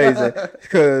just amazing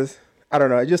because, I don't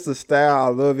know, just the style, I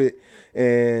love it.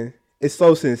 And it's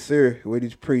so sincere what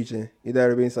he's preaching. You know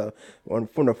what I mean? So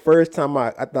from the first time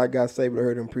I thought I got saved and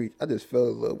heard him preach, I just fell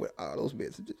in love with all those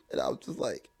messages. And I was just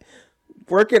like,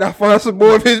 where can I find some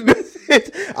more of his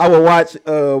message? I would watch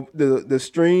the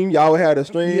stream. Y'all would have the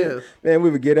stream. Yes. Man, we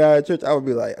would get out of church. I would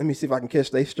be like, let me see if I can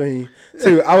catch their stream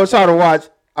too. I was trying to watch.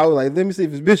 I was like, let me see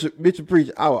if it's Bishop preach.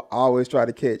 I would always try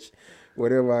to catch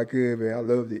whatever I could, man. I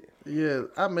loved it. Yeah,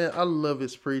 I love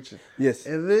his preaching. Yes.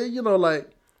 And then,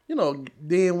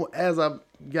 then as I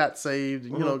got saved,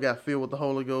 got filled with the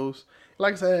Holy Ghost,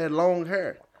 like I said, I had long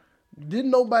hair.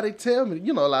 Didn't nobody tell me?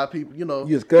 You know, a lot of people,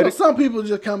 some people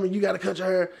just come and you got to cut your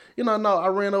hair. No, I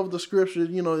ran over the scripture.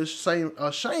 It's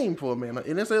a shame for a man.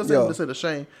 And it said a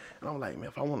shame. And I'm like, man,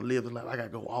 if I want to live this life, I got to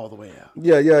go all the way out.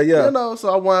 Yeah. So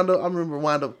I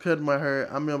remember cutting my hair.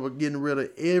 I remember getting rid of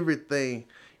everything,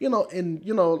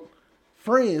 and,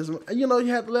 friends, you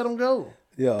have to let them go.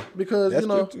 Yeah. Because, That's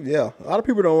true. Yeah. A lot of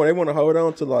people they want to hold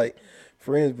on to like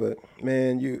friends, but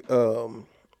man,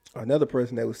 another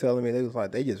person that was telling me, they was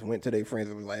like, they just went to their friends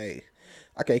and was like, hey,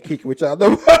 I can't kick it with y'all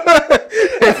no more.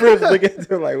 Their friends looking at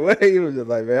them like, what? He was just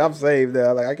like, man, I'm saved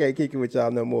now. Like, I can't kick it with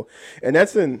y'all no more. And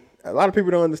a lot of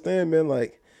people don't understand, man,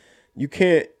 like, you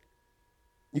can't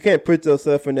put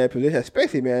yourself in that position,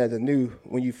 especially, man,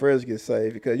 when you first get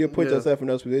saved, because you'll put yourself in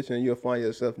those positions and you'll find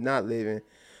yourself not living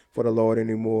for the Lord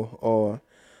anymore, or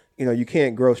you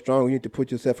can't grow strong. You need to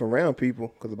put yourself around people,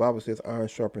 because the Bible says iron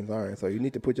sharpens iron. So you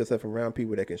need to put yourself around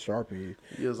people that can sharpen you.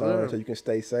 Yes, sir. So you can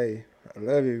stay safe. I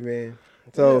love you, man.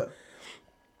 So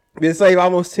been saved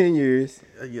almost 10 years.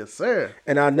 Yes, sir.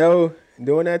 And I know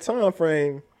during that time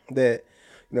frame that,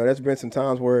 there's been some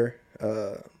times where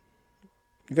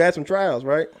you've had some trials,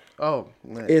 right? Oh,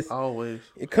 man, always.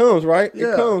 It comes, right?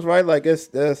 Yeah. It comes, right? Like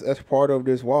that's part of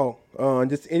this walk.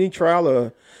 Just any trial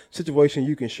or situation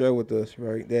you can share with us,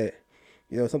 right? That,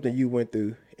 something you went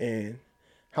through, and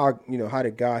how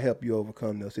did God help you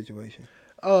overcome those situations?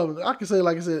 I can say,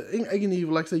 like I said, I can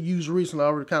even, like I said, use recently. I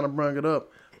already kind of brought it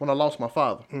up when I lost my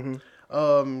father.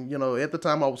 Mm-hmm. At the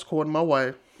time I was courting my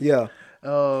wife. Yeah.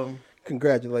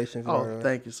 Congratulations.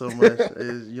 Thank you so much.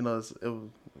 It was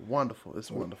wonderful.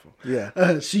 It's wonderful.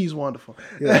 Yeah. She's wonderful.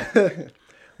 Yeah.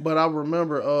 But I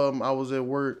remember I was at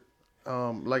work.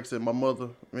 Like I said, my mother,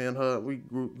 me and her, we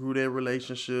grew that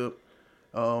relationship.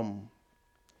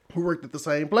 We worked at the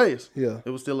same place. Yeah. It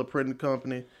was still a printing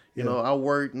company. I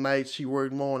worked nights, she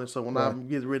worked mornings. So when I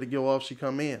get ready to go off, she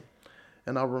come in.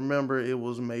 And I remember it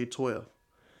was May 12th.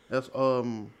 That's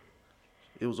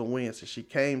it was a Wednesday. She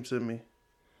came to me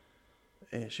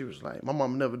and she was like, my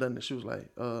mom never done this. She was like,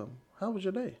 how was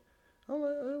your day? I'm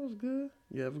like, it was good.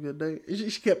 You have a good day?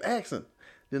 And she kept asking.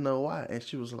 Didn't know why. And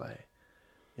she was like,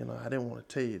 I didn't want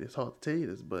to tell you this. It's hard to tell you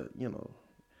this, but,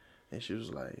 and she was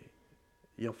like,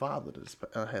 your father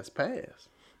has passed.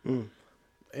 Mm.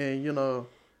 And,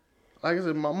 like I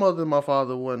said, my mother and my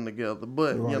father wasn't together,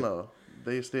 but,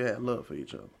 they still had love for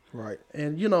each other. Right.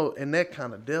 And, and that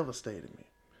kind of devastated me.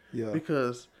 Yeah.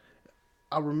 Because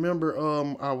I remember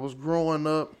I was growing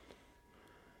up,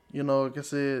 like I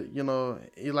said,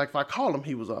 like if I call him,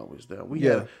 he was always there. We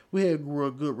had grew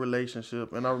a good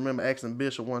relationship. And I remember asking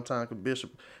Bishop one time, because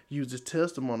Bishop used his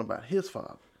testimony about his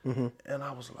father. Mm-hmm. And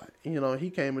I was like, he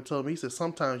came and told me, he said,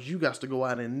 sometimes you got to go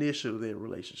out and initiate that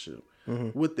relationship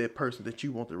with that person that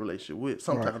you want the relationship with.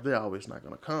 Sometimes they're always not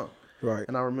going to come. Right.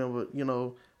 And I remember,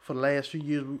 for the last few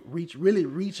years, really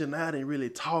reaching out and really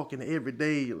talking every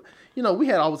day. We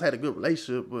had always had a good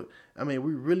relationship, but I mean,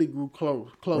 we really grew close.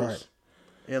 Right.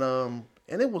 And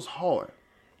it was hard.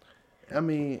 I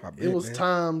mean, it was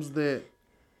times that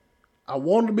I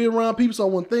wanted to be around people so I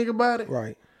wouldn't think about it.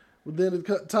 Right. But then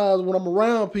the times when I'm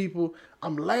around people,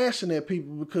 I'm lashing at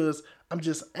people because I'm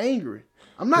just angry.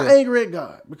 I'm not angry at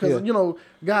God because,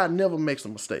 God never makes a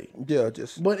mistake. Yeah,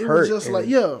 But it was just like,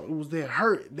 it was that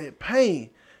hurt, that pain.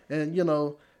 And,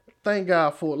 thank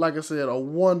God for, like I said, a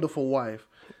wonderful wife.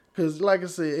 Because, like I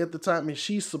said, at the time,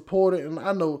 she supported. And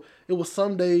I know it was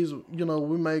some days,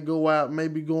 we may go out,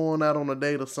 maybe going out on a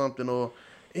date or something.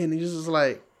 And it's just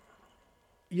like,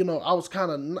 I was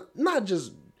kind of not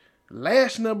just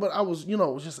lashing her, but I was,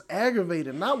 just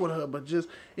aggravated, not with her, but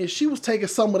and she was taking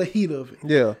some of the heat of it.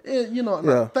 Yeah. And,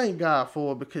 I thank God for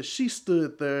her because she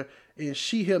stood there and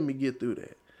she helped me get through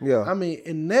that. Yeah. I mean,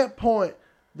 in that point,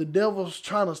 the devil was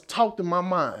trying to talk to my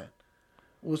mind,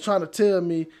 was trying to tell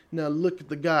me, now look at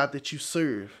the God that you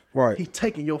serve. Right. He's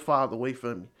taking your father away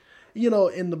from me.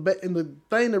 And the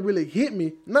thing that really hit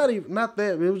me, not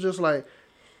that, it was just like,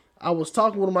 I was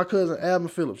talking with my cousin, Alvin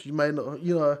Phillips. You may know,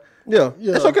 Yeah.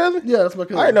 That's your cousin? Yeah, that's my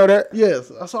cousin. I didn't know that.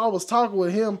 Yes. So I was talking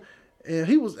with him, and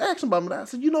he was asking about me. I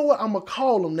said, you know what? I'm going to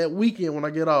call him that weekend when I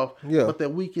get off. Yeah. But that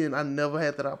weekend, I never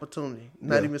had that opportunity.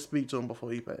 Not even speak to him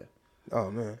before he passed.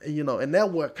 Oh, man. And, and that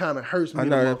what kind of hurts me. I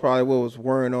know that's probably what was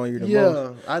worrying on you the most.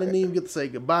 Yeah. I didn't even get to say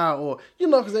goodbye or,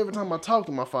 because every time I talked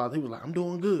to my father, he was like, I'm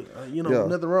doing good.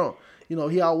 Nothing wrong.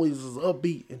 He always is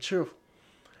upbeat and cheerful.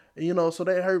 And, so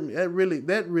that hurt me. That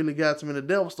really got to me. The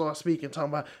devil started speaking, talking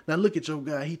about, now look at your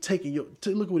guy. He taking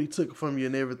look what he took from you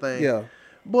and everything. Yeah.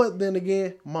 But then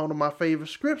again, one of my favorite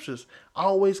scriptures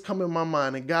always come in my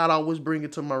mind, and God always bring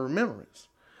it to my remembrance.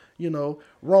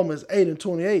 Romans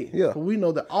 8:28. Yeah. For we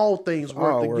know that all things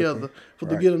work All together working. for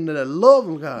the getting to that love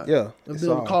of God. Yeah. And It's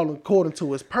then all. called according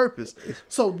to his purpose.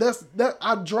 So that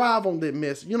I drive on that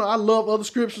message. I love other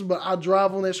scriptures, but I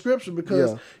drive on that scripture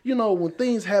because, when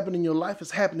things happen in your life,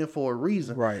 it's happening for a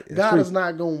reason. Right. It's God true. is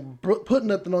not going to put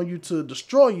nothing on you to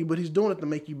destroy you, but he's doing it to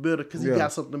make you better because he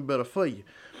got something better for you.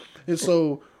 And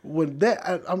so when that,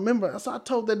 I remember, so I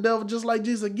told that devil just like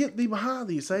Jesus, get thee behind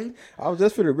thee, Satan. I was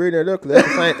just finna bring that up because that's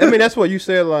the same. I mean, that's what you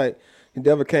said. Like the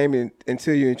devil came in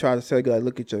into you and tried to say, "God,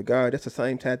 look at your God." That's the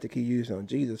same tactic he used on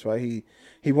Jesus, right?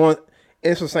 He want.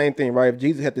 It's the same thing, right? If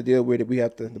Jesus had to deal with it, we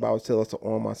have to. The Bible tells us to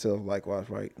arm ourselves likewise,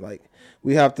 right? Like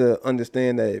we have to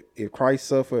understand that if Christ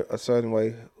suffered a certain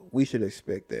way, we should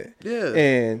expect that. Yeah.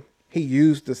 And he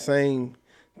used the same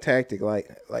tactic,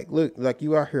 like look, like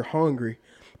you out here hungry.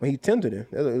 When he tempted him,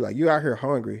 like you out here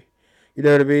hungry, you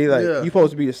know what I mean? Like you supposed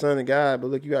to be the son of God,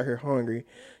 but look, you out here hungry.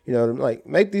 Like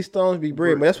make these stones be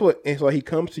bread. But that's what, and so he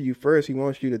comes to you first. He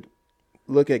wants you to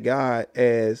look at God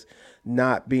as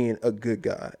not being a good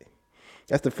God.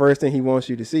 That's the first thing he wants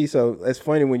you to see. So that's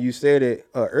funny when you said it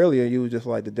earlier. You was just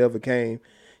like the devil came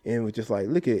and was just like,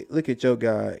 look at your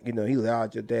God. He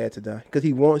allowed your dad to die because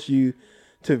he wants you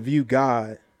to view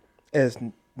God as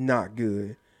not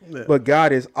good. Yeah. But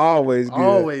God is always good.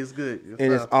 Always good.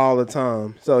 And it's all the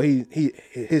time. So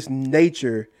his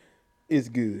nature is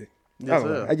good. Yes,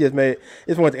 I just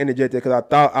wanted to interject there because I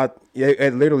thought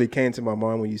it literally came to my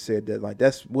mind when you said that. Like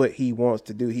that's what he wants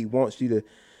to do. He wants you to,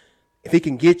 if he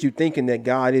can get you thinking that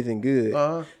God isn't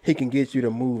good, he can get you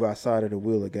to move outside of the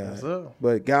will of God. Yes,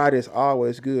 but God is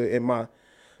always good, and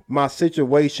my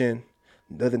situation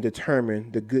doesn't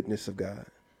determine the goodness of God.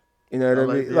 You know what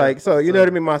I mean? Like, so, you know what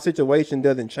I mean? My situation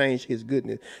doesn't change his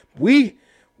goodness. We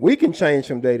can change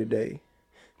from day to day,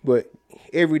 but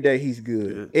every day he's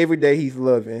good. Every day he's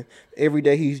loving. Every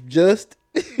day he's just.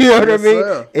 You know what I mean?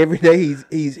 Sir. Every day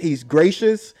he's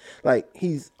gracious. Like,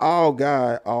 he's all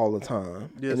God all the time.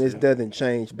 Yes, and this doesn't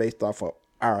change based off of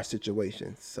our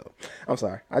situations. So, I'm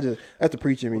sorry. That's the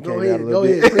preaching me came out a little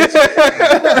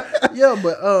bit. Yeah,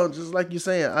 but just like you're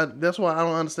saying, that's why I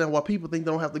don't understand why people think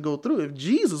they don't have to go through. If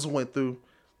Jesus went through,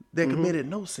 they committed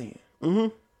no sin.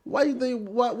 Mm-hmm. Why you think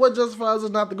what justifies us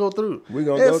not to go through? We're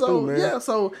gonna go through, man. Yeah,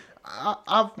 so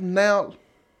I've now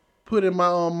put in my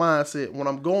own mindset when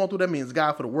I'm going through, that means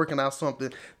God for the working out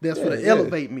something that's for to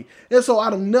elevate me. And so I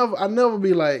never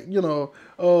be like,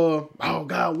 oh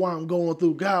God, why I'm going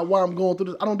through? God, why I'm going through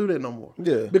this? I don't do that no more.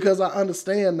 Yeah. Because I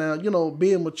understand now,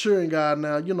 being mature in God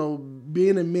now,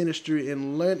 being in ministry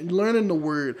and learning the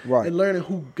word and learning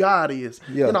who God is.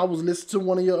 Yeah. I was listening to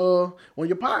one of your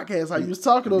podcasts, how you was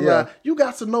talking about you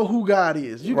got to know who God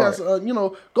is. You got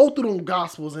to go through them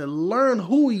gospels and learn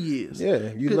who he is. Yeah,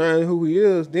 if you learn who he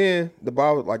is, then the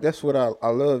Bible, like that's what I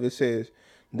love. It says,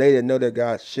 they that know that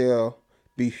God shall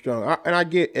be strong. And I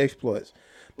get exploits,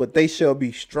 but they shall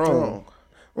be strong.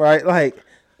 Right? Like,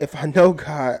 if I know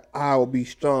God, I will be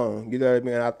strong. You know what I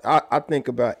mean? I think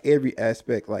about every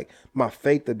aspect, like my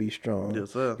faith to be strong.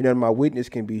 Yes, sir. My witness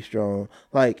can be strong.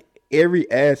 Like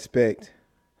every aspect,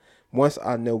 once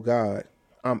I know God,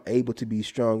 I'm able to be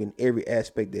strong in every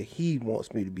aspect that he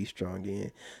wants me to be strong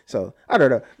in. So, I don't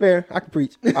know. Man, I can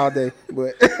preach all day,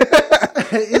 but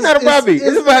it's not about me.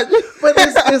 It's about you. But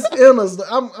it's in us.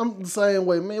 I'm the same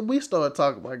way, man. We start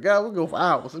talking about God, we go for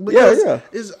hours.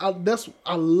 Because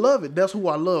I love it. That's who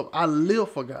I love. I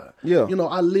live for God. Yeah.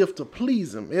 I live to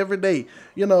please him every day.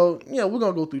 We're going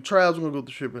to go through trials, we're going to go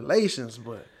through tribulations,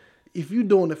 but if you're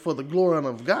doing it for the glory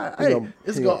of God,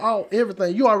 it's going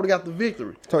everything. You already got the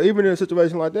victory. So even in a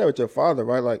situation like that with your father,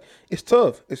 right? Like it's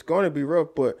tough. It's going to be rough,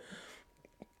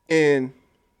 and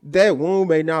that wound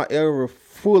may not ever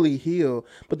fully heal,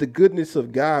 but the goodness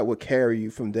of God will carry you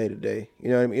from day to day. You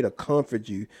know what I mean? It'll comfort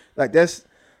you. Like that's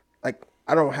like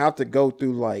I don't have to go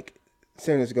through like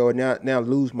sins go now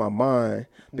lose my mind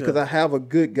because I have a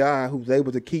good God who's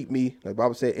able to keep me, like the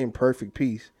Bible said, in perfect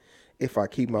peace. If I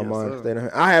keep my mind stayed on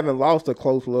him. I haven't lost a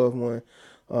close loved one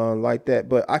like that,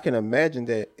 but I can imagine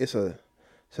that it's a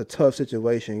tough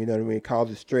situation. You know what I mean? It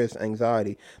causes stress,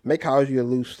 anxiety, may cause you to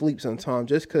lose sleep sometimes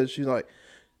just because you like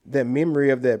that memory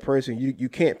of that person. You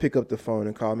can't pick up the phone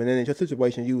and call him. And then in your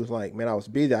situation, you was like, man, I was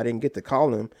busy. I didn't get to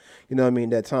call him. You know what I mean?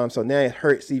 That time. So now it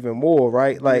hurts even more,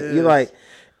 right? Like you're like,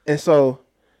 and so.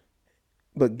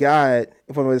 But God,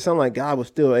 if it sounded like God was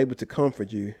still able to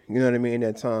comfort you. You know what I mean? In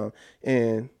that time.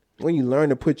 And when you learn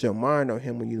to put your mind on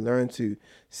him, when you learn to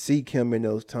seek him in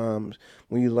those times,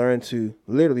 when you learn to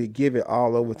literally give it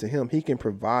all over to him, he can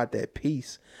provide that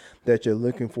peace that you're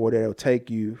looking for that'll take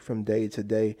you from day to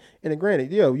day. And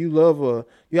granted, you have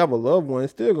a loved one,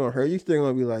 it's still gonna hurt. You're still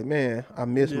gonna be like, man, I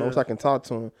miss him. I wish I can talk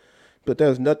to him. but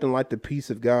there's nothing like the peace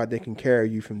of God that can carry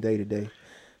you from day to day.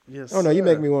 Yes, oh no, you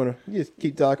make me want to just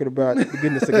keep talking about the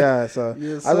goodness of God. So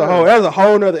yes, that's a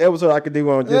whole nother episode I could do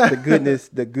on just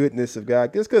the goodness of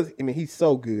God. Just because he's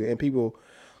so good, and people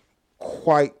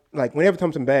quite like whenever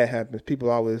something bad happens, people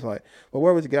always like, well,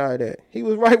 where was God at? He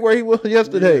was right where he was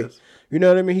yesterday. Yes. You know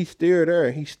what I mean? He's still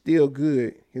there. He's still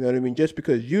good. You know what I mean? Just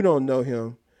because you don't know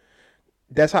him,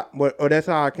 that's how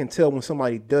I can tell when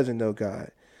somebody doesn't know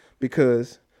God,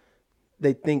 because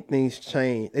they think things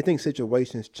change. They think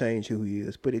situations change who he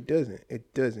is, but it doesn't.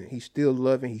 It doesn't. He's still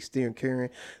loving. He's still caring.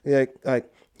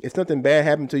 Like if something bad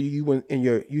happened to you,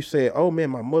 you said, "Oh man,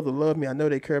 my mother loved me. I know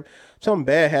they care." Something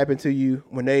bad happened to you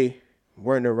when they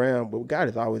weren't around, but God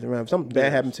is always around. If something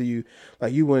bad happened to you,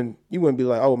 like you wouldn't be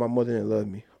like, "Oh, my mother didn't love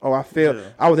me." Oh, I fell. Yeah.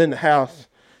 I was in the house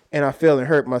and I fell and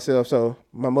hurt myself, so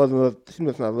my mother she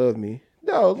must not love me.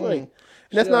 No, like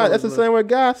that's the same way.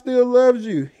 God still loves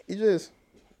you. He just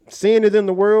sin is in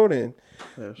the world, and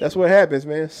that's what happens,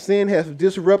 man. Sin has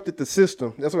disrupted the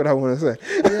system. That's what I want to say.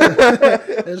 Yeah,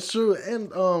 it's true. And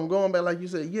going back, like you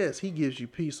said, yes, he gives you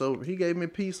peace over. He gave me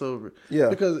peace over it. Yeah.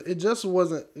 Because it just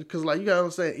wasn't, because like you got to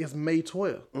understand, it's May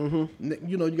 12th. Mm-hmm.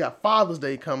 You know, you got Father's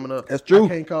Day coming up. That's true. I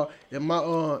can't call. And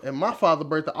my father's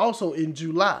birthday also in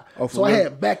July. Oh, so I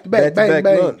had back-to-back, bang.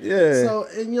 Month. Yeah. So,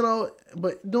 and you know,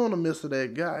 but during the midst of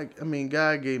that,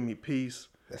 God gave me peace.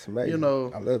 That's amazing. You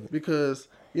know, I love it. Because,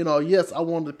 you know, yes, I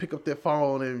wanted to pick up that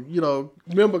phone and, you know,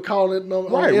 remember calling it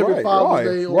on every Father's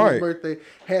Day on his birthday,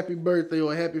 happy birthday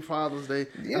or happy Father's Day.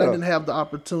 Yeah. And I didn't have the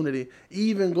opportunity.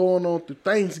 Even going on through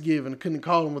Thanksgiving, I couldn't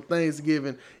call him with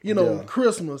Thanksgiving, you know,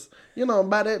 Christmas. You know,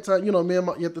 by that time, you know,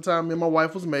 at the time, me and my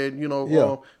wife was married, you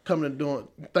know, coming and doing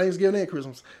Thanksgiving and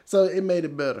Christmas. So it made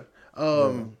it better.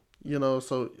 You know,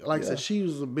 so like I said, she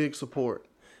was a big support.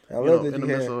 I love that in the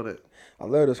midst of that. I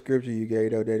love the scripture you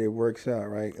gave, though, that it works out,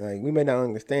 right? Like, we may not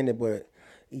understand it, but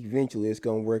eventually it's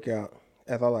going to work out,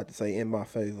 as I like to say, in my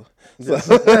favor.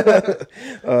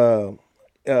 So,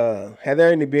 have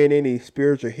there been any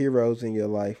spiritual heroes in your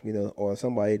life, you know, or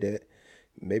somebody that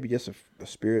maybe just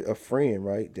a friend,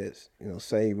 right, that's, you know,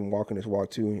 saved and walking this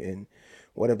walk too, and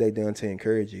what have they done to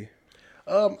encourage you?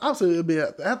 I'll say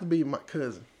it have to be my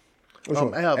cousin.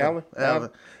 Alvin.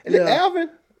 Is it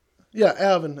Alvin? Yeah,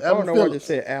 Alvin. I don't know why I just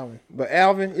said Alvin, but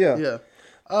Alvin, yeah.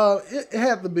 It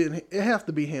have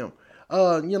to be him.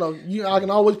 You know, I can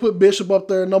always put Bishop up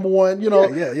there, number one. You know,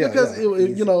 because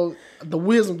you know the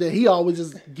wisdom that he always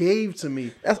just gave to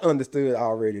me. That's understood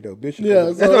already, though, Bishop.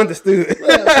 Yeah, that's understood.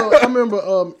 So I remember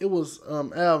it was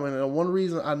Alvin, and one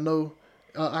reason I know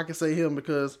I can say him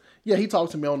because he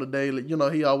talked to me on the daily. You know,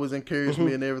 he always encouraged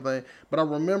me and everything. But I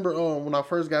remember when I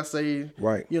first got saved,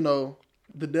 right? You know,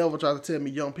 the devil tried to tell me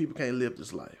young people can't live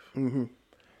this life. Mm-hmm.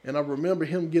 And I remember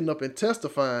him getting up and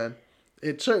testifying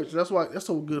at church. That's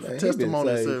so good for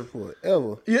testimony service.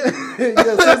 Forever. Yeah,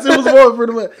 since it was born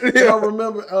pretty much. And I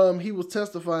remember he was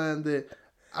testifying that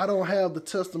I don't have the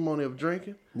testimony of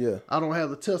drinking. Yeah. I don't have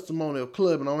the testimony of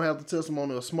clubbing. I don't have the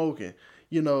testimony of smoking.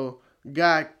 You know,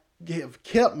 God have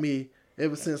kept me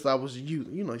ever since I was a youth.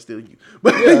 You know, he's still a youth.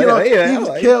 But,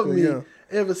 he's kept me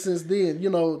ever since then, you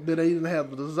know, that I didn't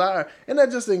have the desire. And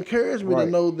that just encouraged me to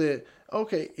know that,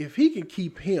 okay, if he can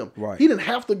keep him, he didn't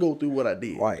have to go through what I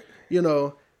did. Right. You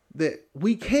know, that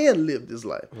we can live this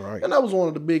life. Right. And that was one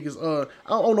of the biggest, I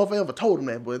don't know if I ever told him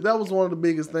that, but that was one of the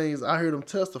biggest things I heard him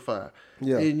testify.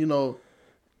 Yeah. And, you know,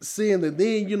 seeing that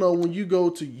then, you know, when you go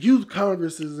to youth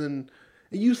congresses and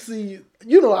you see,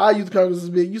 you know, our youth congress is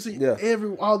big. You see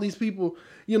all these people,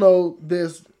 you know,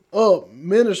 that's up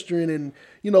ministering and,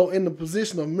 you know, in the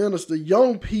position of minister,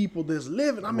 young people that's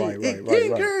living. I mean, it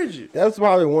encourages you. That's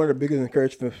probably one of the biggest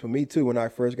encouragements for me too. When I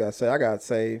first got saved, I got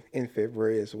saved in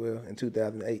February as well in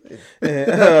 2008,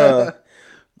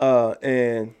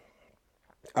 and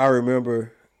I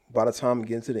remember by the time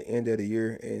getting to the end of the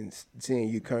year and seeing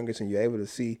youth congress and you're able to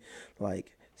see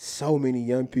like so many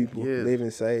young people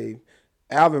living saved.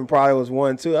 Alvin probably was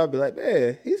one too. I'd be like,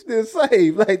 man, he's still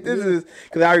saved. Like this is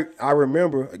because I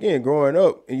remember again growing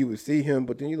up and you would see him,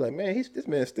 but then you're like, man, this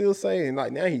man's still saved. And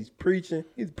like now he's preaching.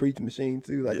 He's a preaching machine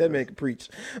too. Like that man can preach.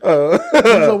 He's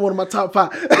on one of my top 5.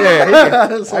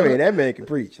 I mean that man can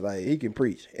preach. Like he can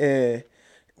preach. And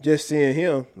just seeing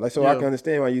him, like I can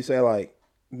understand why you say like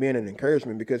being an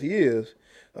encouragement because he is.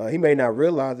 He may not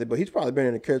realize it, but he's probably been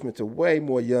an encouragement to way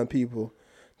more young people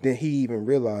than he even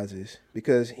realizes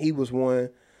because he was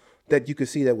one that you could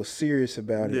see that was serious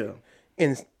about it.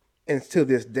 And to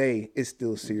this day, is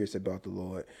still serious about the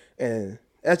Lord. And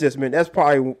that's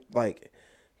probably like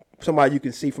somebody you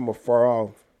can see from afar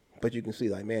off but you can see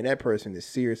like, man, that person is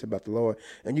serious about the Lord,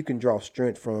 and you can draw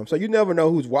strength from. So you never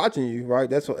know who's watching you, right?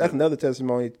 That's another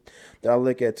testimony that I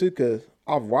look at too, because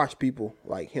I've watched people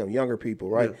like him, younger people,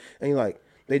 right? And you're like,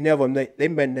 they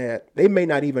may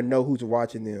not even know who's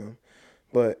watching them.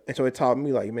 And so it taught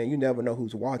me like, man, you never know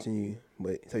who's watching you.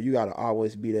 So you got to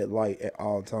always be that light at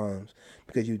all times,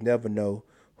 because you never know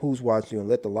who's watching you, and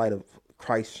let the light of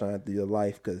Christ shine through your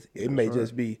life, because you may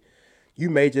just be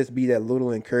that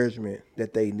little encouragement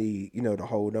that they need, to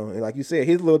hold on. And like you said,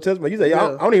 his little testimony, you say,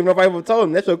 I don't even know if I ever told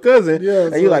him that's your cousin. Yeah,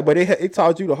 and you're like, but it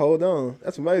taught you to hold on.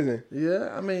 That's amazing.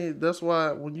 Yeah, I mean, that's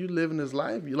why when you live in this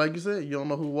life, like you said, you don't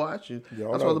know who's watching.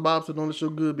 That's why the Bible said, don't let your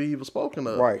good be evil spoken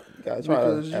of. Right. You got to try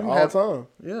at all time.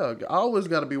 Yeah, I always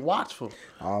got to be watchful.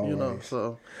 Always.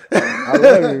 So. I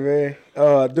love you, man.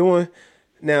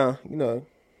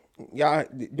 Y'all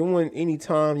doing any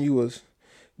time you was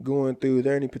going through, is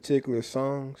there any particular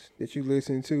songs that you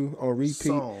listen to on repeat?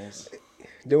 Songs.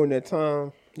 During that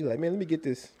time, you're like, man, I'm gonna get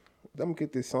this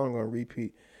song on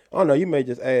repeat. I don't know, you may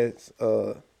just ask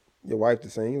your wife to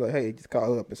sing. You're like, hey, just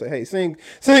call her up and say, hey, sing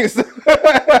a song.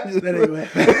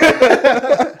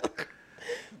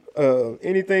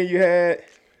 Anything you had.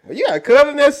 Well, you got a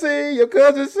cousin that sing, your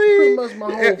cousin sing. Pretty much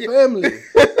my whole family.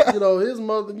 His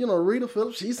mother, Rita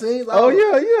Phillips, she sings.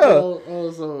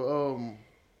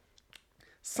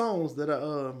 Songs that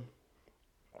are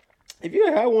if you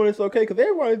have one, it's okay, because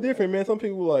everybody's different, man. Some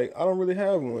people like, I don't really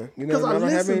have one. Because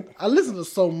I listen to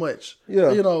so much.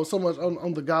 So much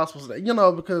on the gospel today.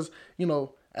 Because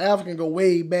African go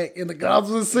way back in the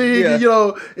gospel scene. And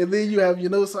then you have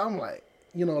so I'm like,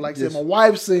 like I said, my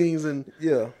wife sings, and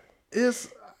it's.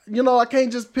 I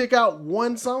can't just pick out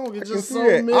one song. It's just so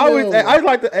many. I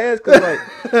like to ask, because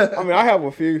I have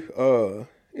a few.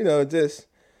 Just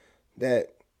that.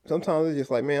 Sometimes it's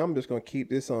just like, man, I'm just gonna keep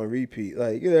this on repeat.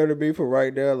 Like, the people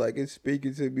right there, like, it's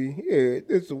speaking to me. Yeah,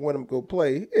 this is what I'm gonna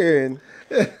play. And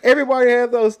everybody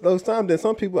has those times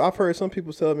that I've heard some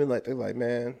people tell me, like, they're like,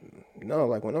 man,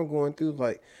 like when I'm going through,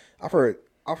 like, I've heard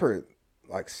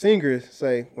like singers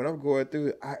say, when I'm going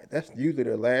through, that's usually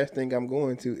the last thing I'm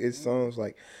going to is songs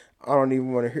like, I don't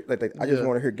even want to hear, I just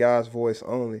want to hear God's voice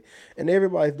only. And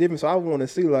everybody's different, so I want to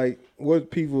see, like,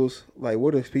 what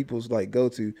does people's go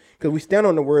to? Because we stand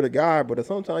on the word of God, but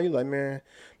sometimes you're like, man,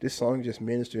 this song is just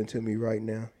ministering to me right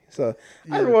now. So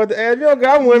I just wanted to add, you don't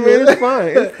got one, man. It's fine.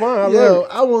 It's fine. I love it.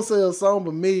 I won't say a song,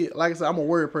 but me, like I said, I'm a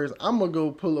word person. I'm going to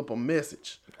go pull up a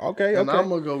message. Okay. And I'm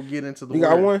going to go get into the word. You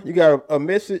got one? You got a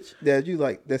message that you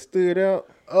like, that stood out?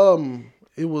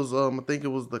 It was, I think it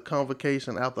was the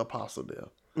convocation after Apostle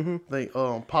Dale. Mm-hmm. They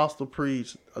Apostle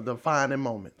preached Defining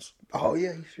Moments. Oh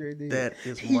yeah, he sure did. That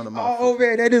is one of my. Oh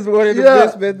man, that is one of the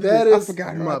best messages. I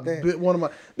forgot about that. One of my,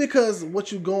 because what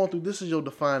you're going through, this is your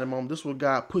defining moment. This is what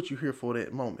God put you here for,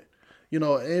 that moment.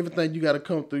 Everything you got to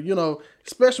come through.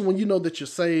 Especially when you know that you're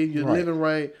saved, you're living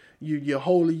right, you're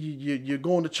holy, you're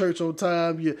going to church on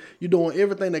time, you're doing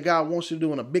everything that God wants you to do.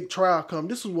 When a big trial comes,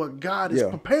 this is what God is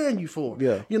preparing you for.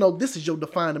 Yeah. This is your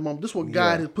defining moment. This is what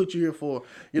God has put you here for.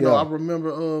 I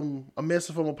remember a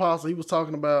message from Apostle. He was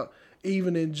talking about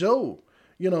even in Job.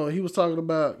 He was talking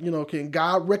about, can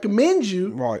God recommend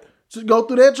you to go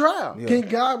through that trial? Yeah. Can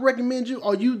God recommend you?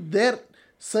 Are you that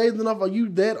saved enough? Are you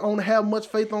that have much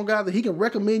faith on God that He can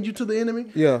recommend you to the enemy?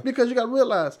 Yeah. Because you got to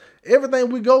realize,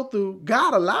 everything we go through,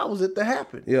 God allows it to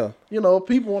happen. Yeah.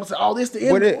 People want to say, "Oh, this the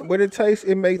end." But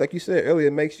it makes, like you said earlier,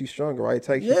 it makes you stronger, right? It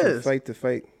takes you from faith to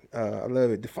faith. I love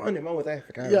it. Defining moments, I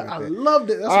forgot about that. I loved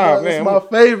it. That's my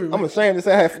favorite. I'm ashamed to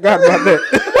say I forgot about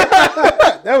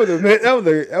that. that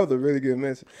was a really good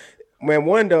message. Man,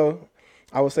 one though,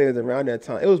 I would say it was around that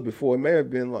time. It was before. It may have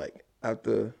been like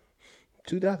after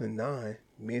 2009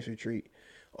 men's retreat.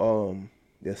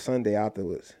 The Sunday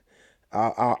afterwards.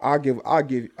 I'll give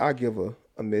a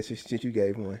message since you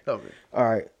gave one. Okay. All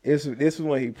right. This is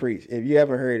when he preached. If you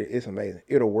haven't heard it, it's amazing.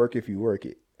 It'll work if you work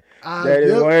it. That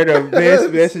is one of the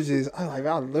best messages. I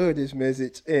love this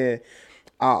message, and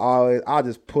I'll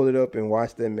just pull it up and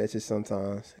watch that message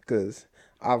sometimes, because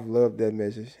I've loved that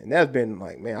message. And that's been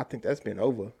like, man, I think that's been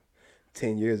over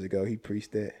 10 years ago. He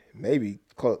preached that, maybe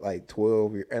like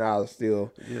 12, and I was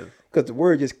still, because the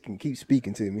word just can keep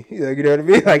speaking to me. You know what I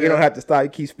mean? Like, you don't have to stop.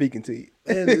 It keeps speaking to you.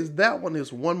 And that one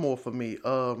is one more for me.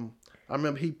 I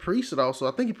remember he preached it also.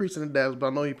 I think he preached it in Dallas, but I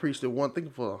know he preached it one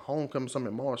thing for homecoming,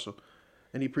 something in Marshall.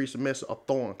 And he preached a message, a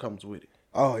thorn comes with it.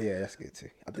 Oh, yeah, that's good too.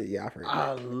 I've heard that.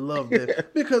 I love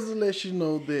that. Because it lets you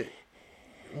know that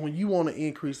when you want to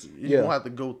increase it, you don't have to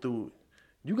go through it.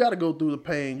 You got to go through the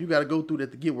pain. You got to go through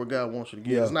that to get where God wants you to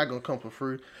get. Yeah. It's not going to come for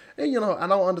free. And, I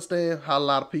don't understand how a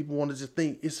lot of people want to just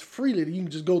think it's free that you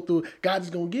can just go through it. God is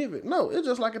going to give it. No, it's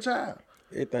just like a child.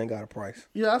 Everything got a price.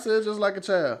 Yeah, I said just like a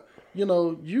child. You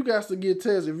know, you got to get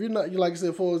tested. If you're not, like I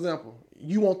said, for example,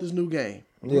 you want this new game.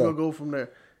 We're going to go from there.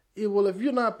 Well, if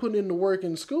you're not putting in the work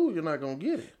in school, you're not going to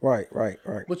get it. Right.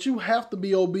 But you have to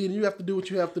be obedient. You have to do what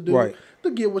you have to do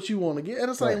to get what you want to get. And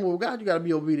the same with God, you got to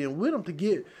be obedient with Him to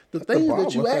get the things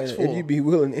that you ask for. If you be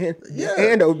willing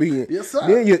and obedient, yes, sir.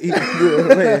 then you eat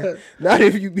good, man. Not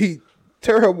if you be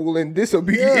terrible and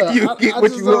disobedient. You get what you want. I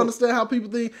just don't understand how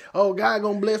people think, oh, God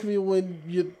going to bless me when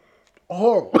you're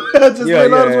horrible. Just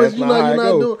being honest with you, you're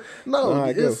not doing. No,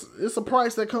 it's a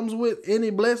price that comes with any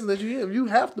blessing that you give. You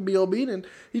have to be obedient.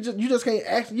 You just can't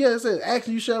ask. Yeah, it says ask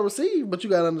you shall receive, but you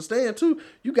got to understand too.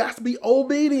 You got to be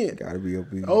obedient. Got to be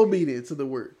obedient. Obedient to the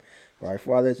word. All right,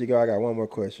 before I let you go, I got one more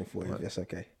question for you. That's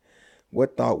okay.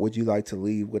 What thought would you like to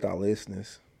leave with our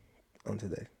listeners on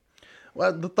today?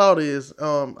 Well, the thought is,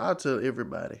 I tell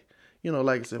everybody. You know,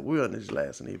 like I said, we're on these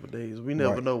last and evil days. We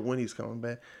never know when He's coming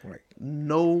back. Right.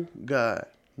 Know God.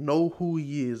 Know who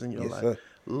He is in your life. Sir.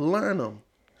 Learn Him.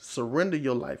 Surrender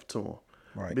your life to Him.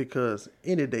 Right. Because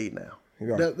any day now.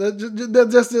 Right.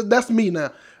 That's me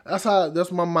now. That's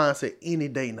my mindset. Any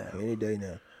day now. Any day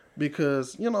now.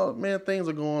 Because, you know, man, things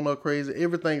are going on crazy.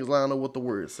 Everything is lining up what the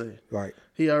word said. Right.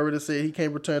 He already said He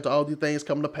can't return to all these things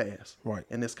coming to pass. Right.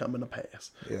 And it's coming to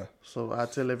pass. Yeah. So I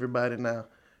tell everybody now,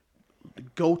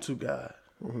 go to God,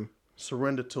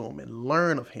 surrender to Him, and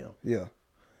learn of Him. Yeah,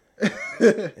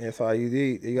 that's all you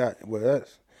need. You got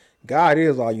God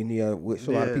is all you need. Which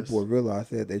a lot of people will realize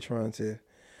that they're trying to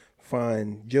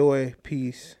find joy,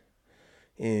 peace,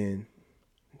 in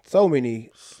so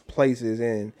many places,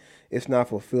 and it's not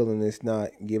fulfilling. It's not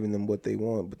giving them what they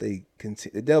want, but the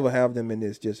devil have them in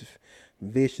this just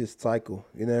vicious cycle.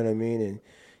 You know what I mean? And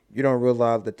you don't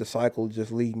realize that the cycle is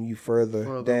just leading you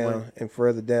further down and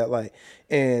further down.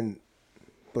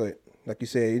 But like you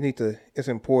said, it's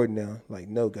important now. Like,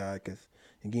 know God, because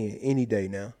again, any day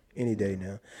now.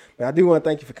 But I do want to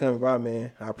thank you for coming by,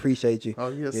 man. I appreciate you. Oh,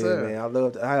 yes, sir. Man, I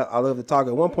love to talk.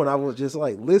 At one point, I was just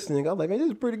like listening. I was like, man,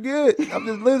 this is pretty good. I'm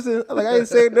just listening. I ain't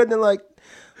saying nothing in like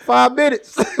 5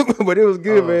 minutes, but it was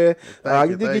good, man.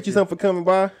 You did get you something for coming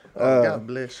by. God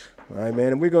bless you. All right,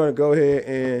 man, and we're going to go ahead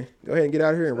and get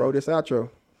out of here and roll this outro.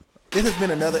 This has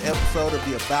been another episode of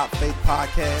the About Faith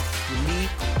podcast with me,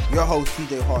 your host,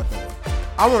 TJ Hawthorne.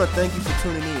 I want to thank you for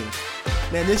tuning in.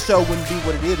 Man, this show wouldn't be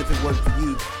what it is if it wasn't for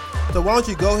you. So why don't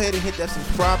you go ahead and hit that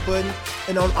subscribe button,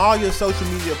 and on all your social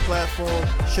media platforms,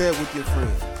 share it with your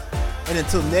friends. And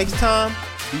until next time,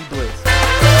 be blessed.